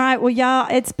 All right, well, y'all,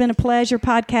 it's been a pleasure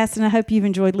podcasting. I hope you've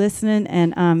enjoyed listening,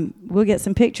 and we'll get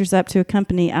some pictures up to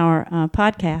accompany our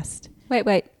podcast.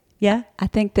 Wait. Yeah? I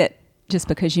think that just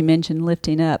because you mentioned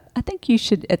lifting up, I think you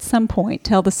should at some point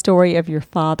tell the story of your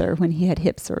father when he had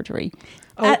hip surgery.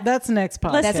 Oh, that's next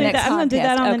podcast. Let's do that. I'm going to do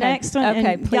that on the next one.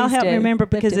 Okay, and y'all help me remember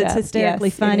because it's hysterically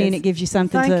funny and it gives you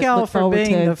something Thank to y'all look forward for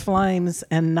being to. the flames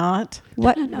and not.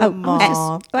 What?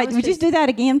 No, Wait, would you do that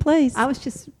again, please? I was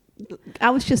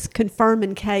just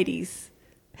confirming Katie's.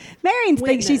 Marion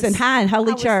thinks she's in high and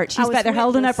holy church. She's back there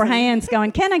holding up her hands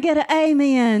going, can I get an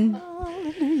amen?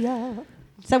 Hallelujah.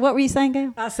 So what were you saying,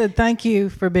 Gail? I said thank you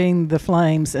for being the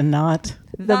flames and not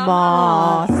The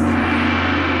moth.